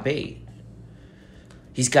the top 8.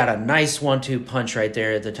 He's got a nice 1-2 punch right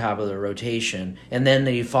there at the top of the rotation. And then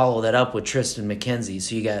you follow that up with Tristan McKenzie.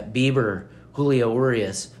 So you got Bieber, Julio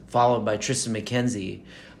Urias, followed by Tristan McKenzie.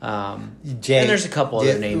 Jay, and there's a couple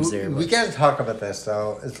other names there. We got to talk about this,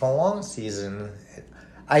 though. It's a long season.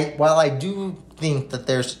 While I do think that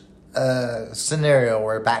there's a scenario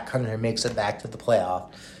where Backcountry makes it back to the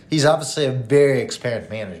playoff, he's obviously a very experienced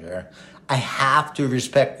manager. I have to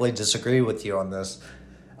respectfully disagree with you on this.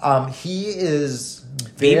 He is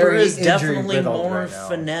Bieber is definitely more more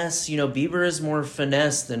finesse. Bieber is more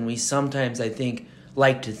finesse than we sometimes, I think,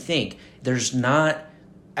 like to think. There's not...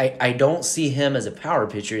 I don't see him as a power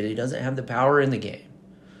pitcher. He doesn't have the power in the game.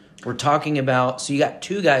 We're talking about... So you got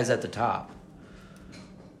 2 guys at the top.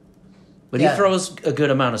 But he throws a good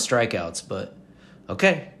amount of strikeouts, but...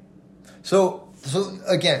 Okay. So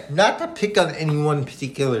again, not to pick on any one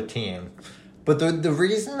particular team, but the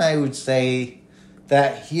reason I would say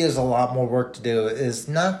that he has a lot more work to do is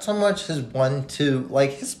not so much his 1-2,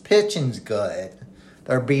 like his pitching's good.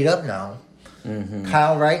 They're beat up now. Mm-hmm.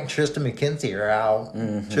 Kyle Wright and Tristan McKenzie are out.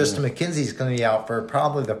 Mm-hmm. Tristan McKenzie's going to be out for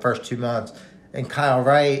probably the first 2 months. And Kyle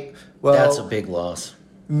Wright, well... That's a big loss.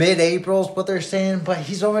 Mid-April is what they're saying, but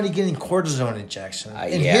he's already getting cortisone injection.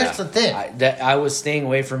 And here's the thing. I was staying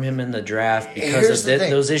away from him in the draft because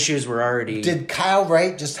those issues were already... Did Kyle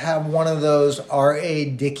Wright just have one of those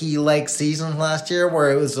R.A. Dickey-like seasons last year where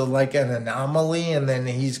it was like an anomaly and then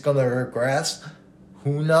he's going to regress?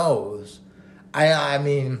 Who knows? I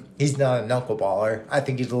mean, he's not a knuckleballer. I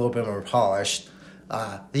think he's a little bit more polished.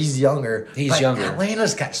 He's younger. But younger.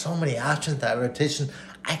 Atlanta's got so many options that rotation.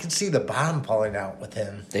 I can see the bottom falling out with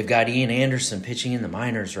him. They've got Ian Anderson pitching in the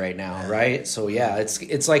minors right now, right? So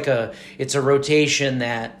it's like a rotation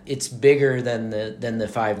that it's bigger than the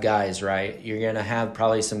 5 guys, right? You're gonna have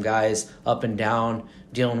probably some guys up and down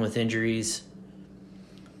dealing with injuries.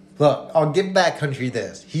 Look, I'll give Backcountry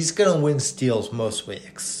this: he's gonna win steals most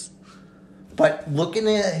weeks. But looking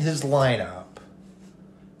at his lineup,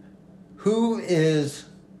 who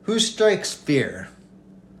strikes fear?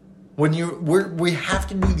 When we have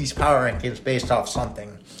to do these power rankings based off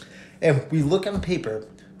something, and we look on paper,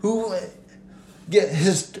 who get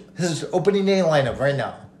his opening day lineup right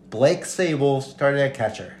now: Blake Sable started at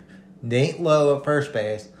catcher, Nate Lowe at first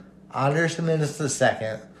base, Andres Jimenez at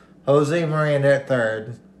second, Jose Miranda at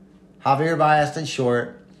third, Javier Baez at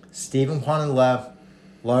short, Stephen Kwan at left,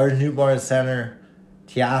 Lars Newbar at center,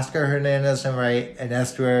 Teoscar Hernandez at right, and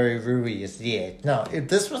Estuary Ruiz DH. Now, if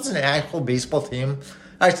this was an actual baseball team,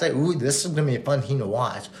 I'd say, ooh, this is going to be a fun team to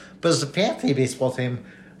watch. But as a fantasy baseball team,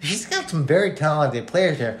 he's got some very talented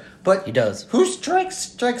players here. But he does. Who strikes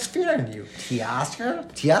fear in you?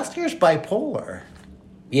 Teoscar? Teoscar's bipolar.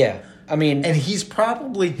 Yeah. I mean... And he's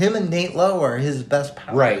probably, him and Nate Lowe are his best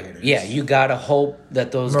power hitters. Yeah, you got to hope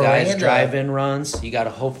that those guys drive in runs. You got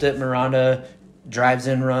to hope that Miranda drives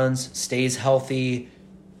in runs, stays healthy,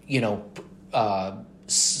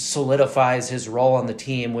 solidifies his role on the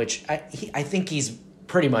team, which I think he's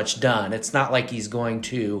pretty much done. It's not like he's going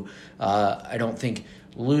to, I don't think,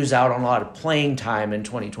 lose out on a lot of playing time in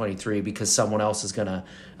 2023 because someone else is going to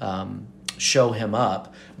show him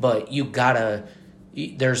up. But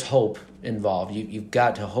there's hope involved. You've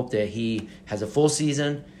got to hope that he has a full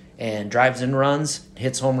season and drives in runs,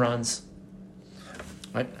 hits home runs.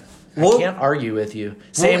 I can't argue with you.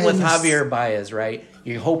 Same with Javier Baez, right?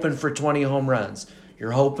 You're hoping for 20 home runs.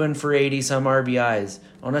 You're hoping for 80-some RBIs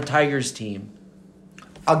on a Tigers team.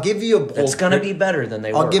 I'll give you a bold... It's going to be better than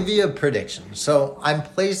they were. I'll give you a prediction. So I'm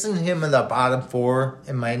placing him in the bottom 4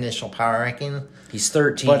 in my initial power ranking. He's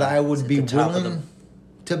 13. But I would be willing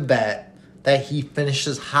to bet that he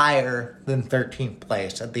finishes higher than 13th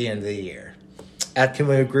place at the end of the year. Can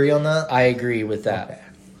we agree on that? I agree with that. Okay.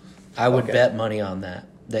 I would bet money on that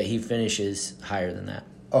he finishes higher than that.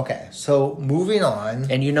 Okay, so moving on.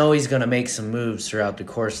 And he's going to make some moves throughout the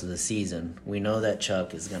course of the season. We know that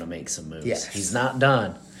Chuck is going to make some moves. Yes. He's not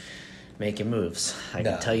done making moves. I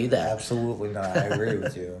can tell you that. Absolutely not. I agree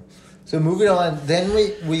with you. So moving on, then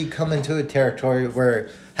we come into a territory where,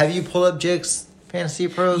 have you pulled up Jake's Fantasy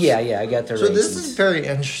Pros? Yeah, I got the rankings. So this is very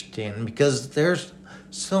interesting because there's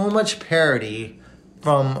so much parity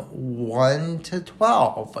from 1 to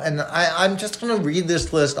 12. And I'm just going to read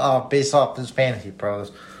this list off based off his Fantasy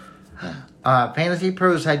Pros. Fantasy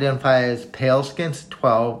Pros identify as Paleskins at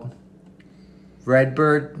 12,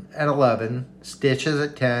 Redbird at 11, Stitches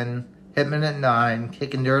at 10, Hitman at 9,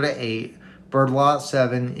 Kicking Dirt at 8, Birdlaw at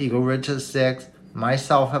 7, Eagle Ridge at 6,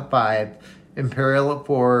 myself at 5, Imperial at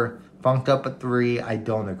 4, Funked Up at 3. I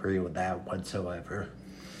don't agree with that whatsoever.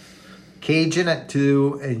 Cajun at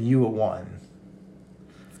 2, and you at 1.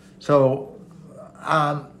 So,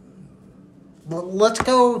 let's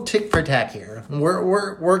go tick for tack here.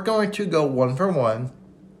 We're going to go 1 for 1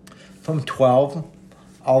 from 12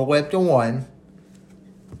 all the way up to 1.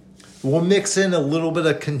 We'll mix in a little bit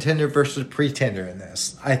of contender versus pretender in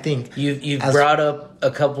this. I think you've brought up a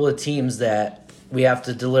couple of teams that we have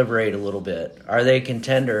to deliberate a little bit. Are they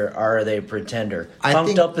contender or are they pretender?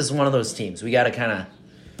 Funked Up is one of those teams. We got to kind of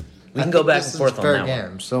we can go back and forth on that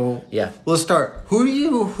one. So yeah, let's start. Who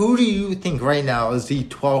do you think right now is the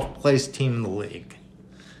 12th place team in the league?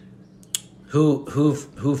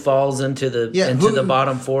 Who falls into the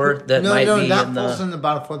bottom 4 that might be not falls in the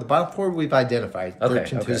bottom 4. The bottom 4 we've identified.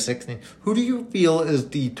 13 to 16. Who do you feel is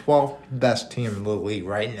the 12th best team in the league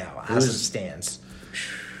right now as it stands?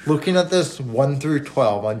 Looking at this 1 through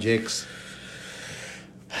 12 on Jake's.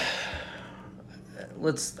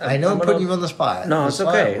 I know I'm putting you on the spot. No, it's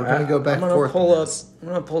okay. We're going to go back and forth. I'm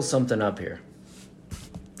going to pull something up here.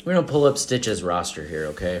 We're going to pull up Stitch's roster here,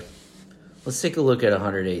 okay? Let's take a look at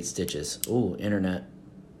 108 Stitches. Ooh, internet.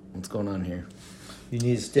 What's going on here? You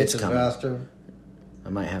need Stitch's roster? I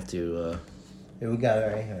might have to... Yeah, we got it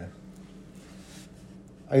right here.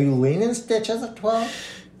 Are you leaning Stitches at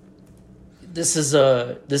 12? This is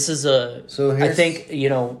a... So I think,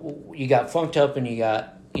 you got Funked Up and you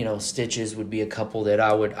got, Stitches would be a couple that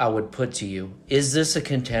I would put to you. Is this a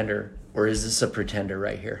contender or is this a pretender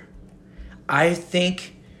right here? I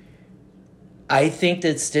think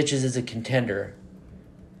that Stitches is a contender.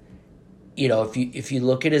 If you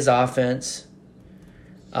look at his offense,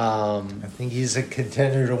 I think he's a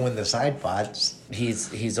contender to win the side pots.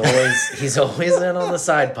 He's always in on the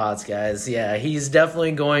side pots, guys. Yeah, he's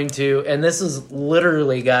definitely going to. And this is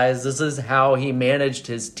literally, guys, this is how he managed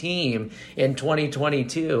his team in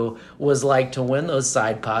 2022 was like to win those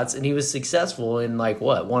side pots, and he was successful in 1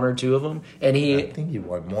 or 2 of them. And I think he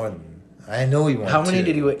won more than. I know he won. How many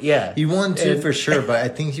did he win? Yeah. He won 2 for sure, but I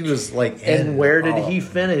think he was And where did he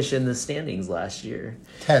finish in the standings last year?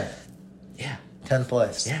 10th. Yeah. 10th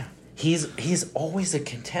place. Yeah. He's always a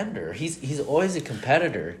contender. He's always a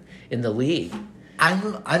competitor in the league. I'm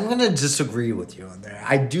going to disagree with you on there.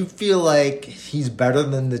 I do feel like he's better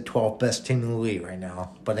than the 12th best team in the league right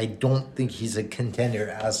now, but I don't think he's a contender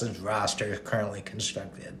as his roster is currently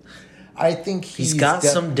constructed. I think he's got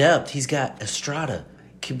some depth. He's got Estrada,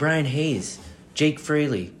 Brian Hayes, Jake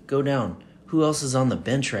Fraley, go down. Who else is on the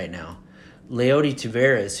bench right now? Leody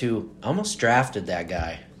Tavares, who almost drafted that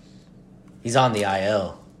guy. He's on the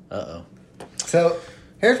IL. Uh-oh. So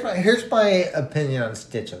here's my opinion on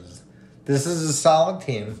Stitches. This is a solid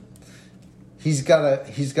team. He's got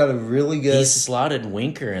a really good. He's slotted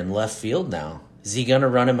Winker in left field now. Is he gonna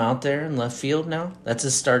run him out there in left field now? That's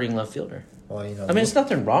his starting left fielder. Well, there's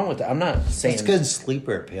nothing wrong with that. I'm not saying it's good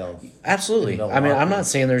sleeper appeal. Absolutely. I'm not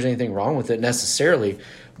saying there's anything wrong with it necessarily,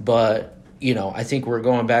 but I think we're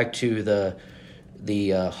going back to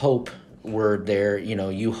the hope word there.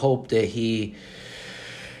 You hope that he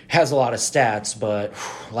has a lot of stats, but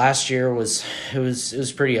last year was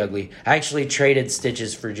pretty ugly. I actually traded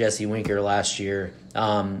Stitches for Jesse Winker last year.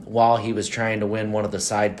 While he was trying to win one of the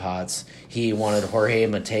side pots, he wanted Jorge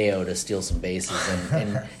Mateo to steal some bases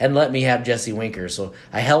and let me have Jesse Winker. So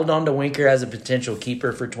I held on to Winker as a potential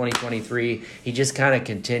keeper for 2023. He just kind of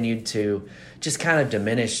continued to just kind of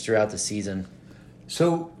diminish throughout the season.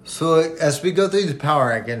 So as we go through the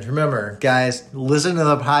power rankings, remember, guys, listen to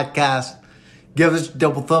the podcast. Give us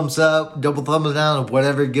double thumbs up, double thumbs down, or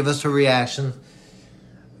whatever. Give us a reaction.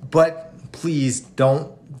 But please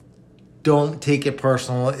don't take it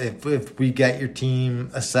personal if we get your team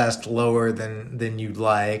assessed lower than you'd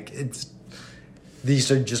like. These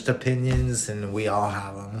are just opinions, and we all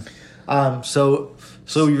have them. So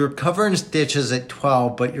you're covering Stitches at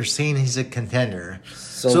 12, but you're saying he's a contender.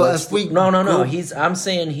 No. I'm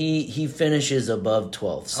saying he finishes above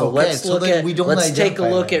 12. So okay, let's take a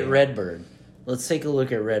look at him. Redbird. Let's take a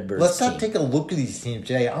look at Redbird's Let's not take a look at these teams,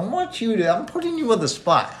 Jay. I'm putting you on the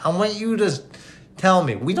spot. I want you to tell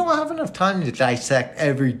me. We don't have enough time to dissect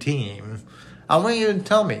every team. I want you to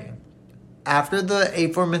tell me, after the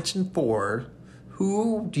aforementioned 4,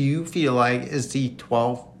 who do you feel like is the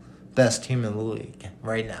 12th best team in the league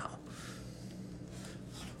right now?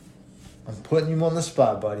 I'm putting you on the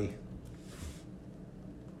spot, buddy.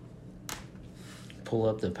 pull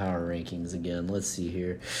up the power rankings again. Let's see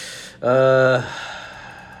here. Oh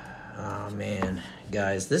man,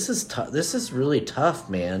 guys, this is tough. This is really tough,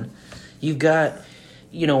 man. You've got,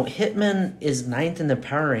 Hitman is 9th in the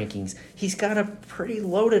power rankings. He's got a pretty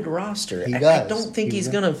loaded roster. He does. I don't think he's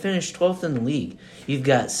going to finish 12th in the league. You've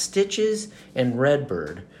got Stitches and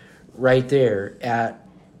Redbird right there at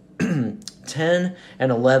 10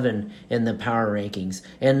 and 11 in the power rankings.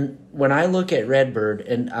 And when I look at Redbird,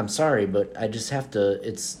 and I'm sorry, but I just have to,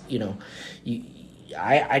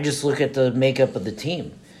 I just look at the makeup of the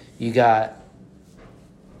team. You got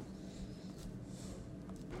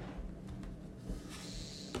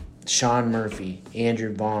Sean Murphy,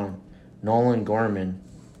 Andrew Vaughn, Nolan Gorman,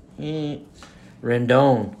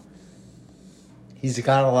 Rendon. He's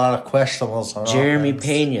got a lot of questionables on Jeremy offense.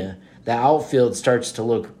 Pena. The outfield starts to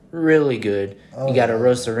look really good. You got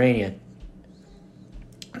Arosarena,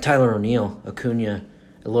 Tyler O'Neill, Acuna,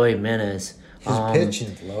 Eloy Jimenez. His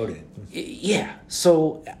pitching's loaded. Yeah,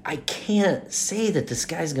 so I can't say that this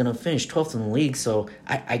guy's going to finish 12th in the league, so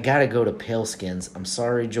I got to go to Pale Skins. I'm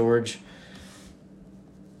sorry, George.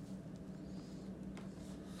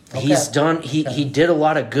 Okay. He's done. He did a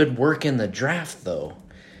lot of good work in the draft, though.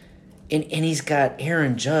 And he's got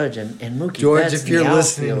Aaron Judge and Mookie George, Betts if in you're the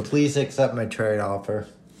listening, outfield. please accept my trade offer.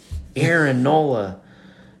 Aaron Nola,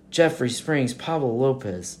 Jeffrey Springs, Pablo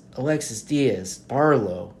Lopez, Alexis Diaz,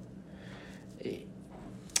 Barlow.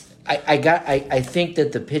 I think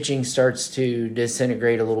that the pitching starts to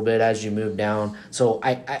disintegrate a little bit as you move down. So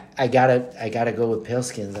I gotta go with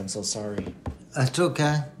Paleskins. I'm so sorry. That's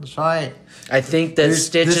okay. That's all right. I think that This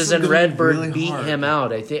Stitches is and gonna be Redbird really beat hard. him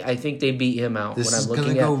out. I think they beat him out This when is I'm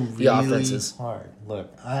looking gonna at go the really offenses. hard.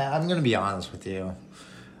 Look, I'm going to be honest with you.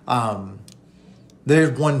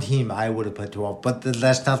 There's one team I would have put 12, but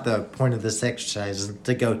that's not the point of this exercise, is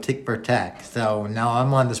to go tick for tack. So now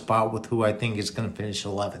I'm on the spot with who I think is going to finish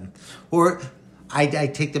 11. Or I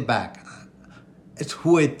take it back. It's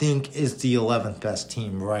who I think is the 11th best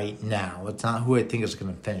team right now. It's not who I think is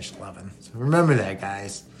going to finish 11. So remember that,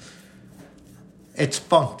 guys. It's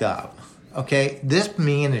funked up. Okay, this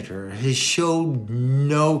manager has showed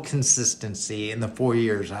no consistency in the 4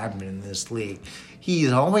 years I've been in this league.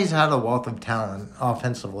 He's always had a wealth of talent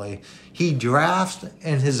offensively. He drafts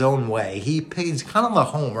in his own way. He's kind of a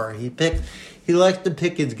homer. He likes to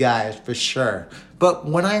pick his guys for sure. But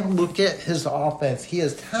when I look at his offense, he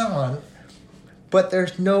has talent, but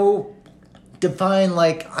there's no define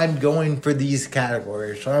I'm going for these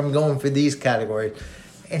categories or I'm going for these categories.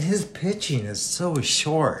 And his pitching is so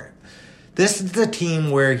short. This is the team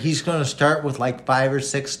where he's going to start with 5 or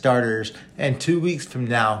 6 starters, and 2 weeks from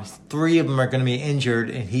now, 3 of them are going to be injured,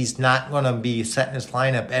 and he's not going to be setting his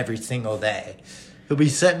lineup every single day. He'll be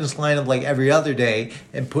setting his lineup every other day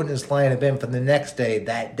and putting his lineup in for the next day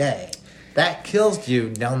that day. That kills you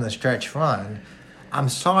down the stretch run. I'm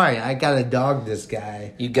sorry, I got to dog this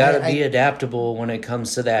guy. You got to be adaptable when it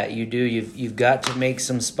comes to that. You do. You've got to make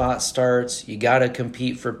some spot starts. You got to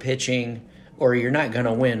compete for pitching, or you're not going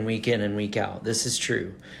to win week in and week out. This is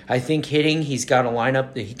true. I think hitting, he's got a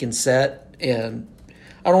lineup that he can set, and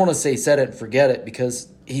I don't want to say set it and forget it because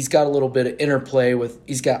he's got a little bit of interplay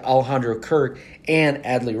he's got Alejandro Kirk and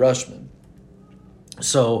Adley Rutschman.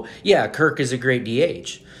 So, yeah, Kirk is a great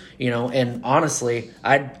DH, and honestly,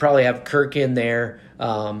 I'd probably have Kirk in there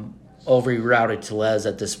over Routed Tellez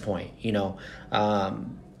at this point, in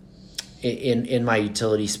my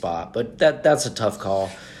utility spot. But that's a tough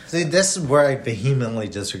call. See, this is where I vehemently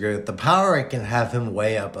disagree with the power. I can have him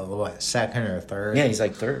way up at second or third. Yeah, he's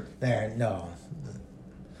third. There, no.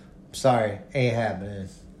 Sorry, Ahab, man.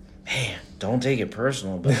 Man, don't take it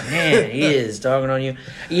personal, but man, he is dogging on you.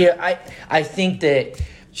 Yeah, I think that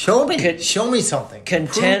show me something.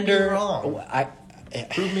 Contender.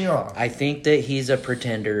 Prove me wrong. I think that he's a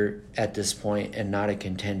pretender at this point and not a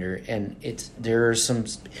contender, and there are some.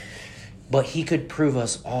 But he could prove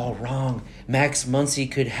us all wrong. Max Muncy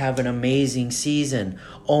could have an amazing season.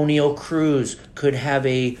 O'Neal Cruz could have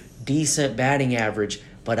a decent batting average,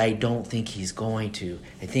 but I don't think he's going to.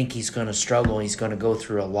 I think he's going to struggle. He's going to go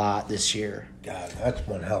through a lot this year. God, that's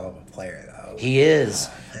one hell of a player, though. He is.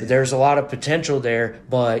 There's a lot of potential there,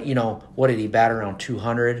 but, what did he bat around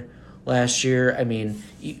 200 last year? I mean,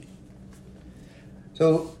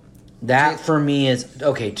 so that for me is,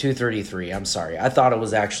 233. I'm sorry. I thought it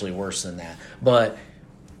was actually worse than that. But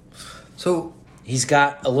so he's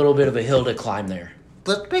got a little bit of a hill to climb there.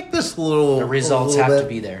 Let's make this the results have to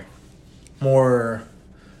be there. More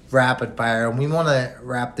rapid fire, and we want to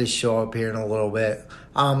wrap this show up here in a little bit.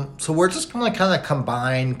 So we're just going to kind of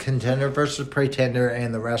combine contender versus pretender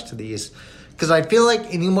and the rest of these, because I feel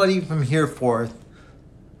like anybody from here forth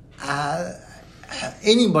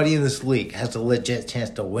anybody in this league has a legit chance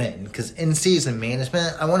to win. Because in-season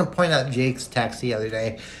management, I want to point out Jake's text the other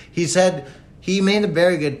day. He said he made a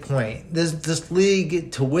very good point. This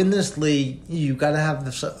league, to win this league, you got to have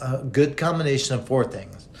a good combination of 4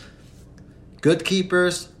 things: good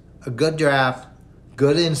keepers, a good draft,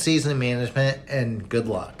 good in-season management, and good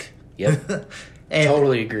luck. Yep. And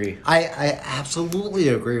totally agree. I absolutely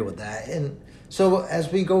agree with that. And so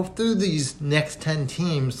as we go through these next 10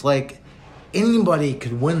 teams, like, anybody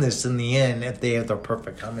could win this in the end if they have the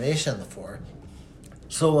perfect combination of the 4.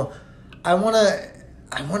 So I want to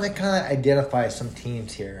kind of identify some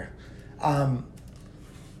teams here.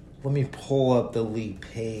 Let me pull up the league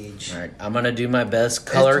page. All right, I'm going to do my best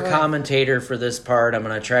color commentator for this part. I'm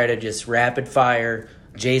going to try to just rapid fire.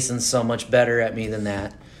 Jason's so much better at me than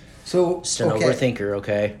that. So, just an overthinker,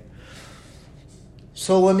 okay?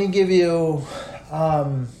 So let me give you...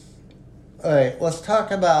 all right, let's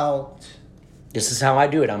talk about... This is how I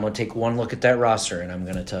do it. I'm going to take one look at that roster, and I'm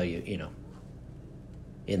going to tell you,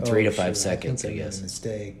 in 3 to 5 seconds, I guess. Made a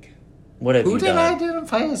mistake. What have you done? Who did I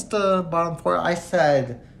identify as the bottom 4? I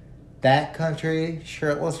said That Country,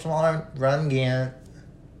 Shirtless Run Gant,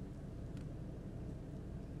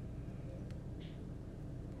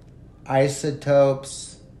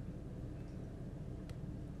 Isotopes,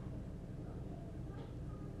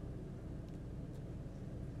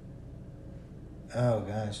 oh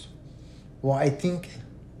gosh. Well, I think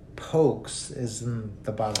Pokes is in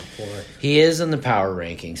the bottom 4. He is in the power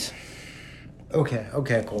rankings. Okay,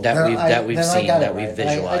 cool. That we've seen, that we've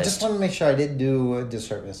visualized. I just want to make sure I didn't do a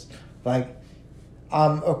disservice.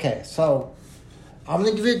 Okay, so I'm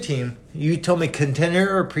going to give you a team. You tell me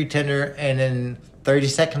contender or pretender, and in 30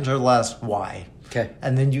 seconds or less, why. Okay.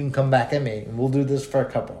 And then you can come back at me, and we'll do this for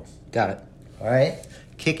a couple. Got it. All right?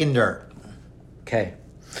 Kicking dirt. Okay.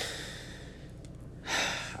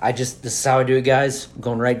 This is how I do it, guys. I'm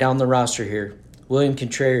going right down the roster here. William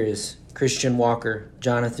Contreras, Christian Walker,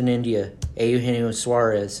 Jonathan India, Eugenio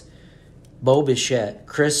Suarez, Bo Bichette,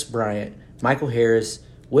 Chris Bryant, Michael Harris,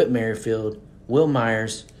 Whit Merrifield, Will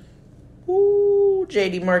Myers,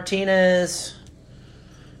 JD Martinez,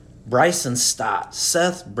 Bryson Stott,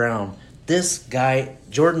 Seth Brown. This guy,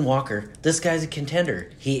 Jordan Walker, this guy's a contender.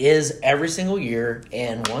 He is every single year,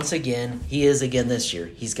 and once again, he is again this year.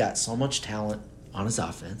 He's got so much talent on his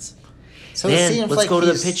offense. So then let's go to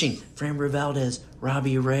the pitching. Framber Valdez,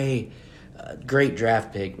 Robbie Ray. Great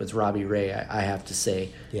draft pick with Robbie Ray, I have to say.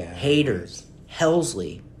 Yeah. Haters,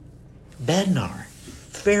 Helsley, Bednar,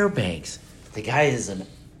 Fairbanks. The guy is an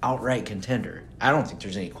outright contender. I don't think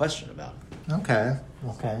there's any question about it. Okay.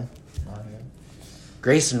 All right.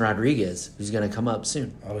 Grayson Rodriguez, who's going to come up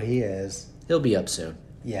soon. Oh, he is. He'll be up soon.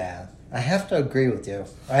 Yeah. I have to agree with you.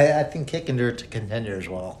 I think kicking dirt's a contender as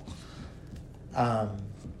well.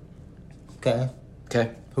 Okay.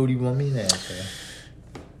 Who do you want me to answer?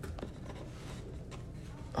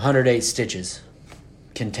 108 Stitches.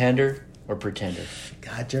 Contender or pretender?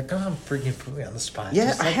 God, you're gonna freaking put me on the spot.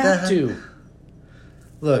 Yeah, I have to.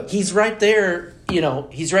 Look, he's right there.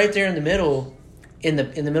 He's right there in the middle, in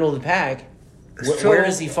the middle of the pack. Where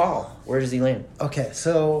does he fall? Where does he land? Okay,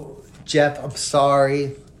 so Jeff, I'm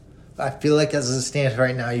sorry. I feel like as it stands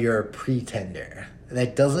right now, you're a pretender.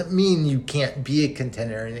 That doesn't mean you can't be a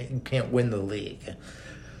contender and you can't win the league.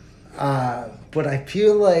 But I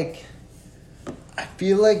feel like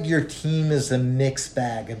your team is a mixed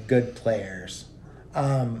bag of good players.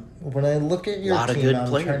 When I look at your team, I'm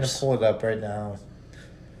trying to pull it up right now.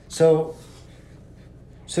 So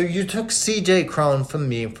you took CJ Cron from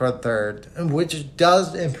me for a third, which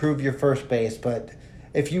does improve your first base. But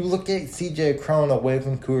if you look at CJ Cron away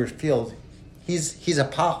from Coors Field, he's a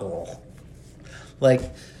pothole.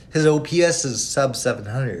 Like, his OPS is sub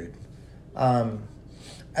 700. And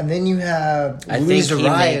then you have Luis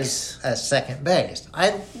Arias at second base.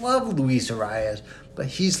 I love Luis Arias, but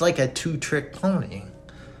he's like a two-trick pony.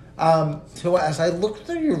 So as I look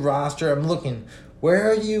through your roster, I'm looking,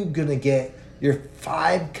 where are you going to get your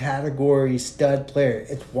 5-category stud player?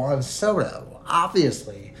 It's Juan Soto.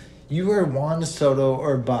 Obviously, you are Juan Soto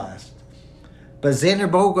or bust. But Xander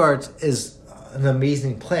Bogaerts is an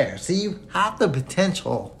amazing player. So you have the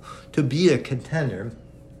potential to be a contender.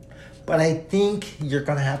 But I think you're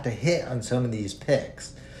going to have to hit on some of these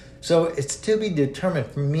picks. So it's to be determined.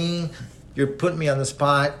 For me, you're putting me on the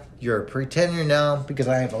spot. You're a pretender now because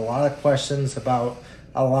I have a lot of questions about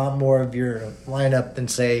a lot more of your lineup than,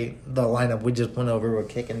 say, the lineup we just went over with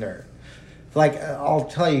Kicking Dirt. Like, I'll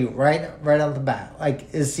tell you right off the bat,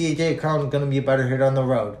 like, is C.J. Cron going to be a better hitter on the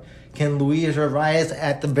road? Can Luis Arias,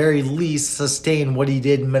 at the very least, sustain what he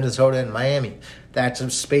did in Minnesota and Miami? That's a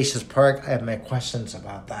spacious park. I have my questions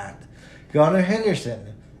about that. Gunnar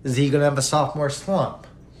Henderson, is he going to have a sophomore slump?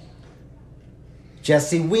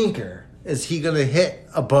 Jesse Winker, is he going to hit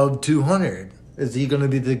above 200? Is he going to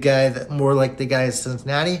be the guy that more like the guy at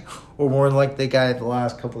Cincinnati or more like the guy the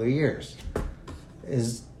last couple of years?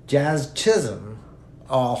 Is Jazz Chisholm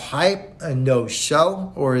all hype and no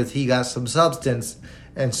show, or has he got some substance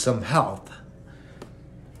and some health?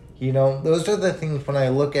 You know, those are the things when I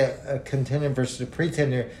look at a contender versus a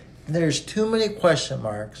pretender. There's too many question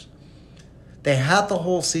marks. They have the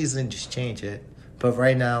whole season to just change it. But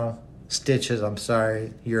right now, Stitches, I'm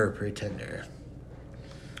sorry, you're a pretender.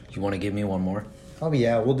 You want to give me one more? Oh,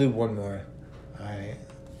 yeah, we'll do one more. All right,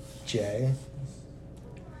 Jay.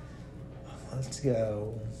 Let's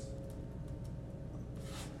go.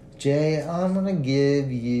 Jay, I'm going to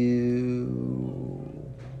give you...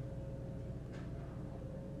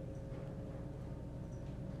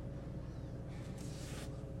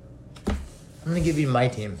 I'm going to give you my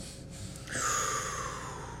team.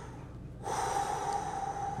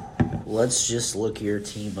 Let's just look your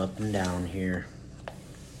team up and down here.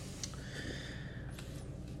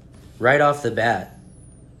 Right off the bat,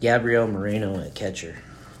 Gabriel Moreno at catcher.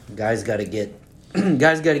 Guy's got to get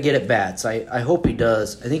at bats. I hope he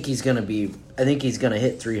does. I think he's gonna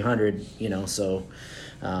hit 300. You know, so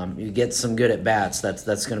you get some good at bats.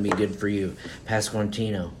 That's gonna be good for you.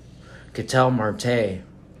 Pasquantino, Ketel Marte.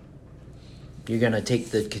 You're gonna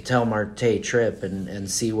take the Ketel Marte trip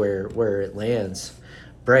and see where it lands.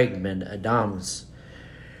 Bregman, Adams,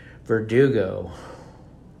 Verdugo,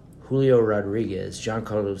 Julio Rodriguez,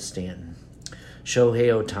 Giancarlo Stanton, Shohei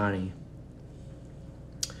Ohtani.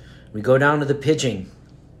 We go down to the pitching.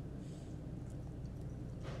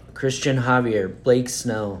 Christian Javier, Blake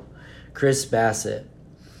Snell, Chris Bassett,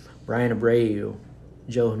 Brian Abreu,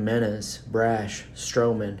 Joe Jimenez, Brash,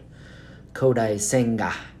 Stroman, Kodai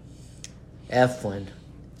Senga, Eflin.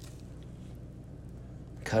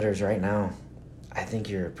 Cutters right now. I think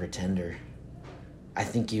you're a pretender. I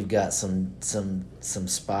think you've got some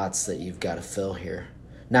spots that you've got to fill here.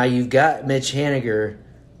 Now you've got Mitch Haniger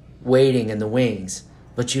waiting in the wings,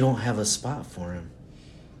 but you don't have a spot for him.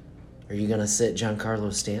 Are you going to sit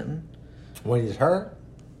Giancarlo Stanton? When he's hurt?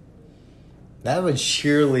 That would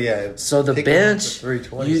surely so the bench,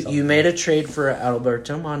 you made a trade for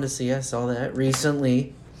Alberto Mondesi. I saw that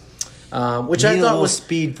recently. Which I thought was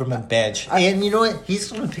speed from a bench. And you know what?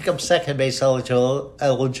 He's going to pick up second base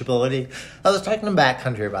eligibility. I was talking to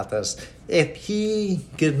Backcountry about this. If he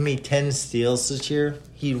gives me 10 steals this year,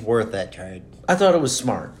 he's worth that trade. I thought it was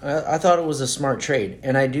smart. I thought it was a smart trade.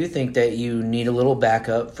 And I do think that you need a little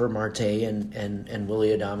backup for Marte and Willy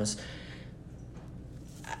Adames.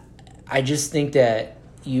 I just think that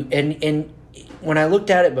you – and when I looked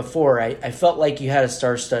at it before, I felt like you had a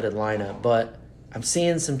star-studded lineup, but – I'm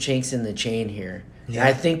seeing some chinks in the chain here. Yeah. And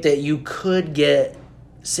I think that you could get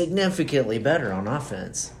significantly better on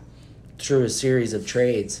offense through a series of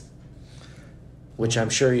trades, which I'm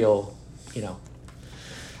sure you'll,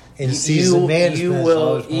 in season management, you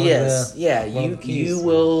will, you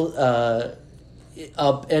will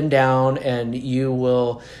up and down, and you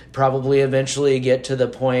will probably eventually get to the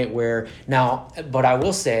point where now. But I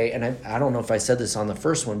will say, and I don't know if I said this on the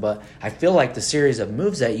first one, but I feel like the series of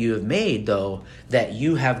moves that you have made, though, that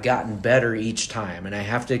you have gotten better each time, and I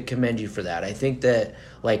have to commend you for that. I think that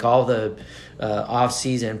like all the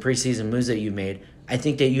off-season, preseason moves that you made, I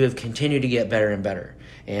think that you have continued to get better and better.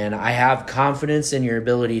 And I have confidence in your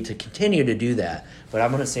ability to continue to do that. But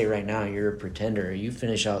I'm going to say right now, you're a pretender. You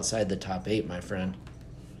finish outside the top 8, my friend.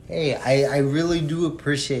 Hey, I really do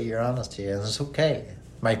appreciate your honesty, and it's okay.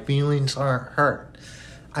 My feelings aren't hurt.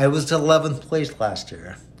 I was 11th place last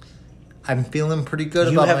year. I'm feeling pretty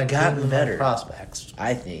good about my team and my prospects.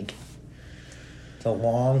 I think. It's a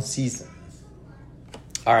long season.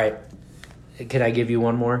 All right. Can I give you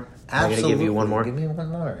one more? Absolutely. I'm going to give you one more. Give me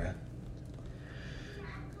one more.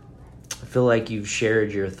 I feel like you've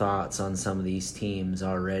shared your thoughts on some of these teams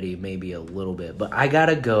already, maybe a little bit, but I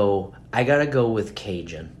gotta go with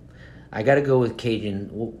Cajun.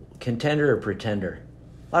 Contender or pretender?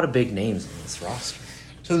 A lot of big names in this roster.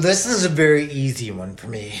 So this is a very easy one for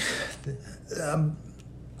me.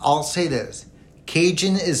 I'll say this: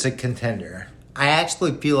 Cajun is a contender. I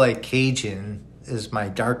actually feel like Cajun is my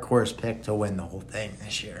dark horse pick to win the whole thing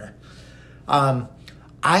this year.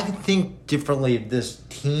 I think differently of this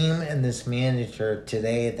team and this manager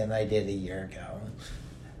today than I did a year ago.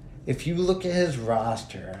 If you look at his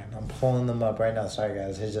roster, and I'm pulling them up right now. Sorry,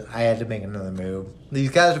 guys. I had to make another move.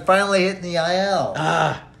 These guys are finally hitting the IL.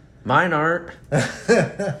 Mine aren't.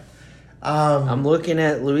 I'm looking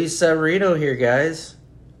at Luis Severino here, guys.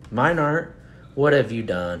 Mine aren't. What have you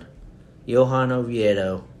done? Johan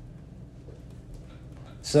Oviedo.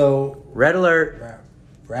 So, Red alert.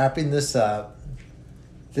 wrapping this up,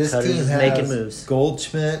 this Cutters team is has making moves.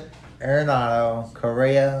 Goldschmidt, Arenado,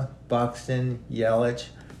 Correa, Buxton, Yelich,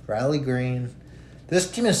 Riley Green. This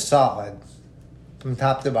team is solid from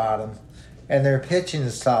top to bottom, and their pitching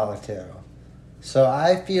is solid too. So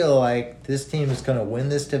I feel like this team is going to win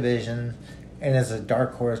this division and is a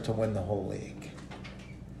dark horse to win the whole league.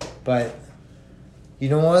 But you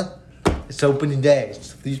know what? It's opening day.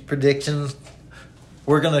 So these predictions,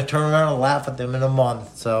 we're going to turn around and laugh at them in a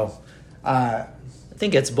month. So I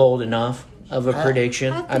think it's bold enough of a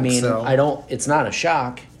prediction. I mean, so. It's not a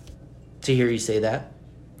shock to hear you say that.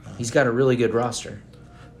 He's got a really good roster.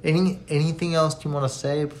 Anything else you want to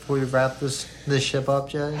say before we wrap this ship up,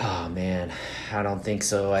 Jay? Oh man, I don't think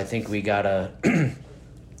so. I think we gotta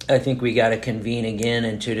convene again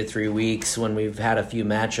in 2 to 3 weeks when we've had a few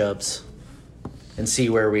matchups and see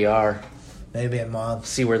where we are. Maybe a month.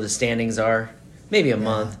 See where the standings are. Maybe a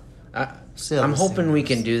month. I'm hoping we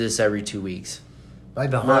can do this every 2 weeks. Might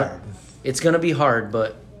be hard. It's gonna be hard,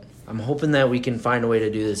 but I'm hoping that we can find a way to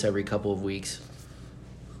do this every couple of weeks.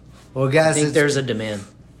 Well, guys, I think there's a demand.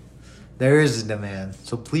 There is a demand.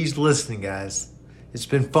 So please listen, guys. It's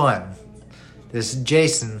been fun. This is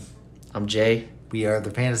Jason. I'm Jay. We are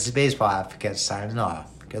the Fantasy Baseball Advocates signing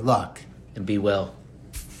off. Good luck. And be well.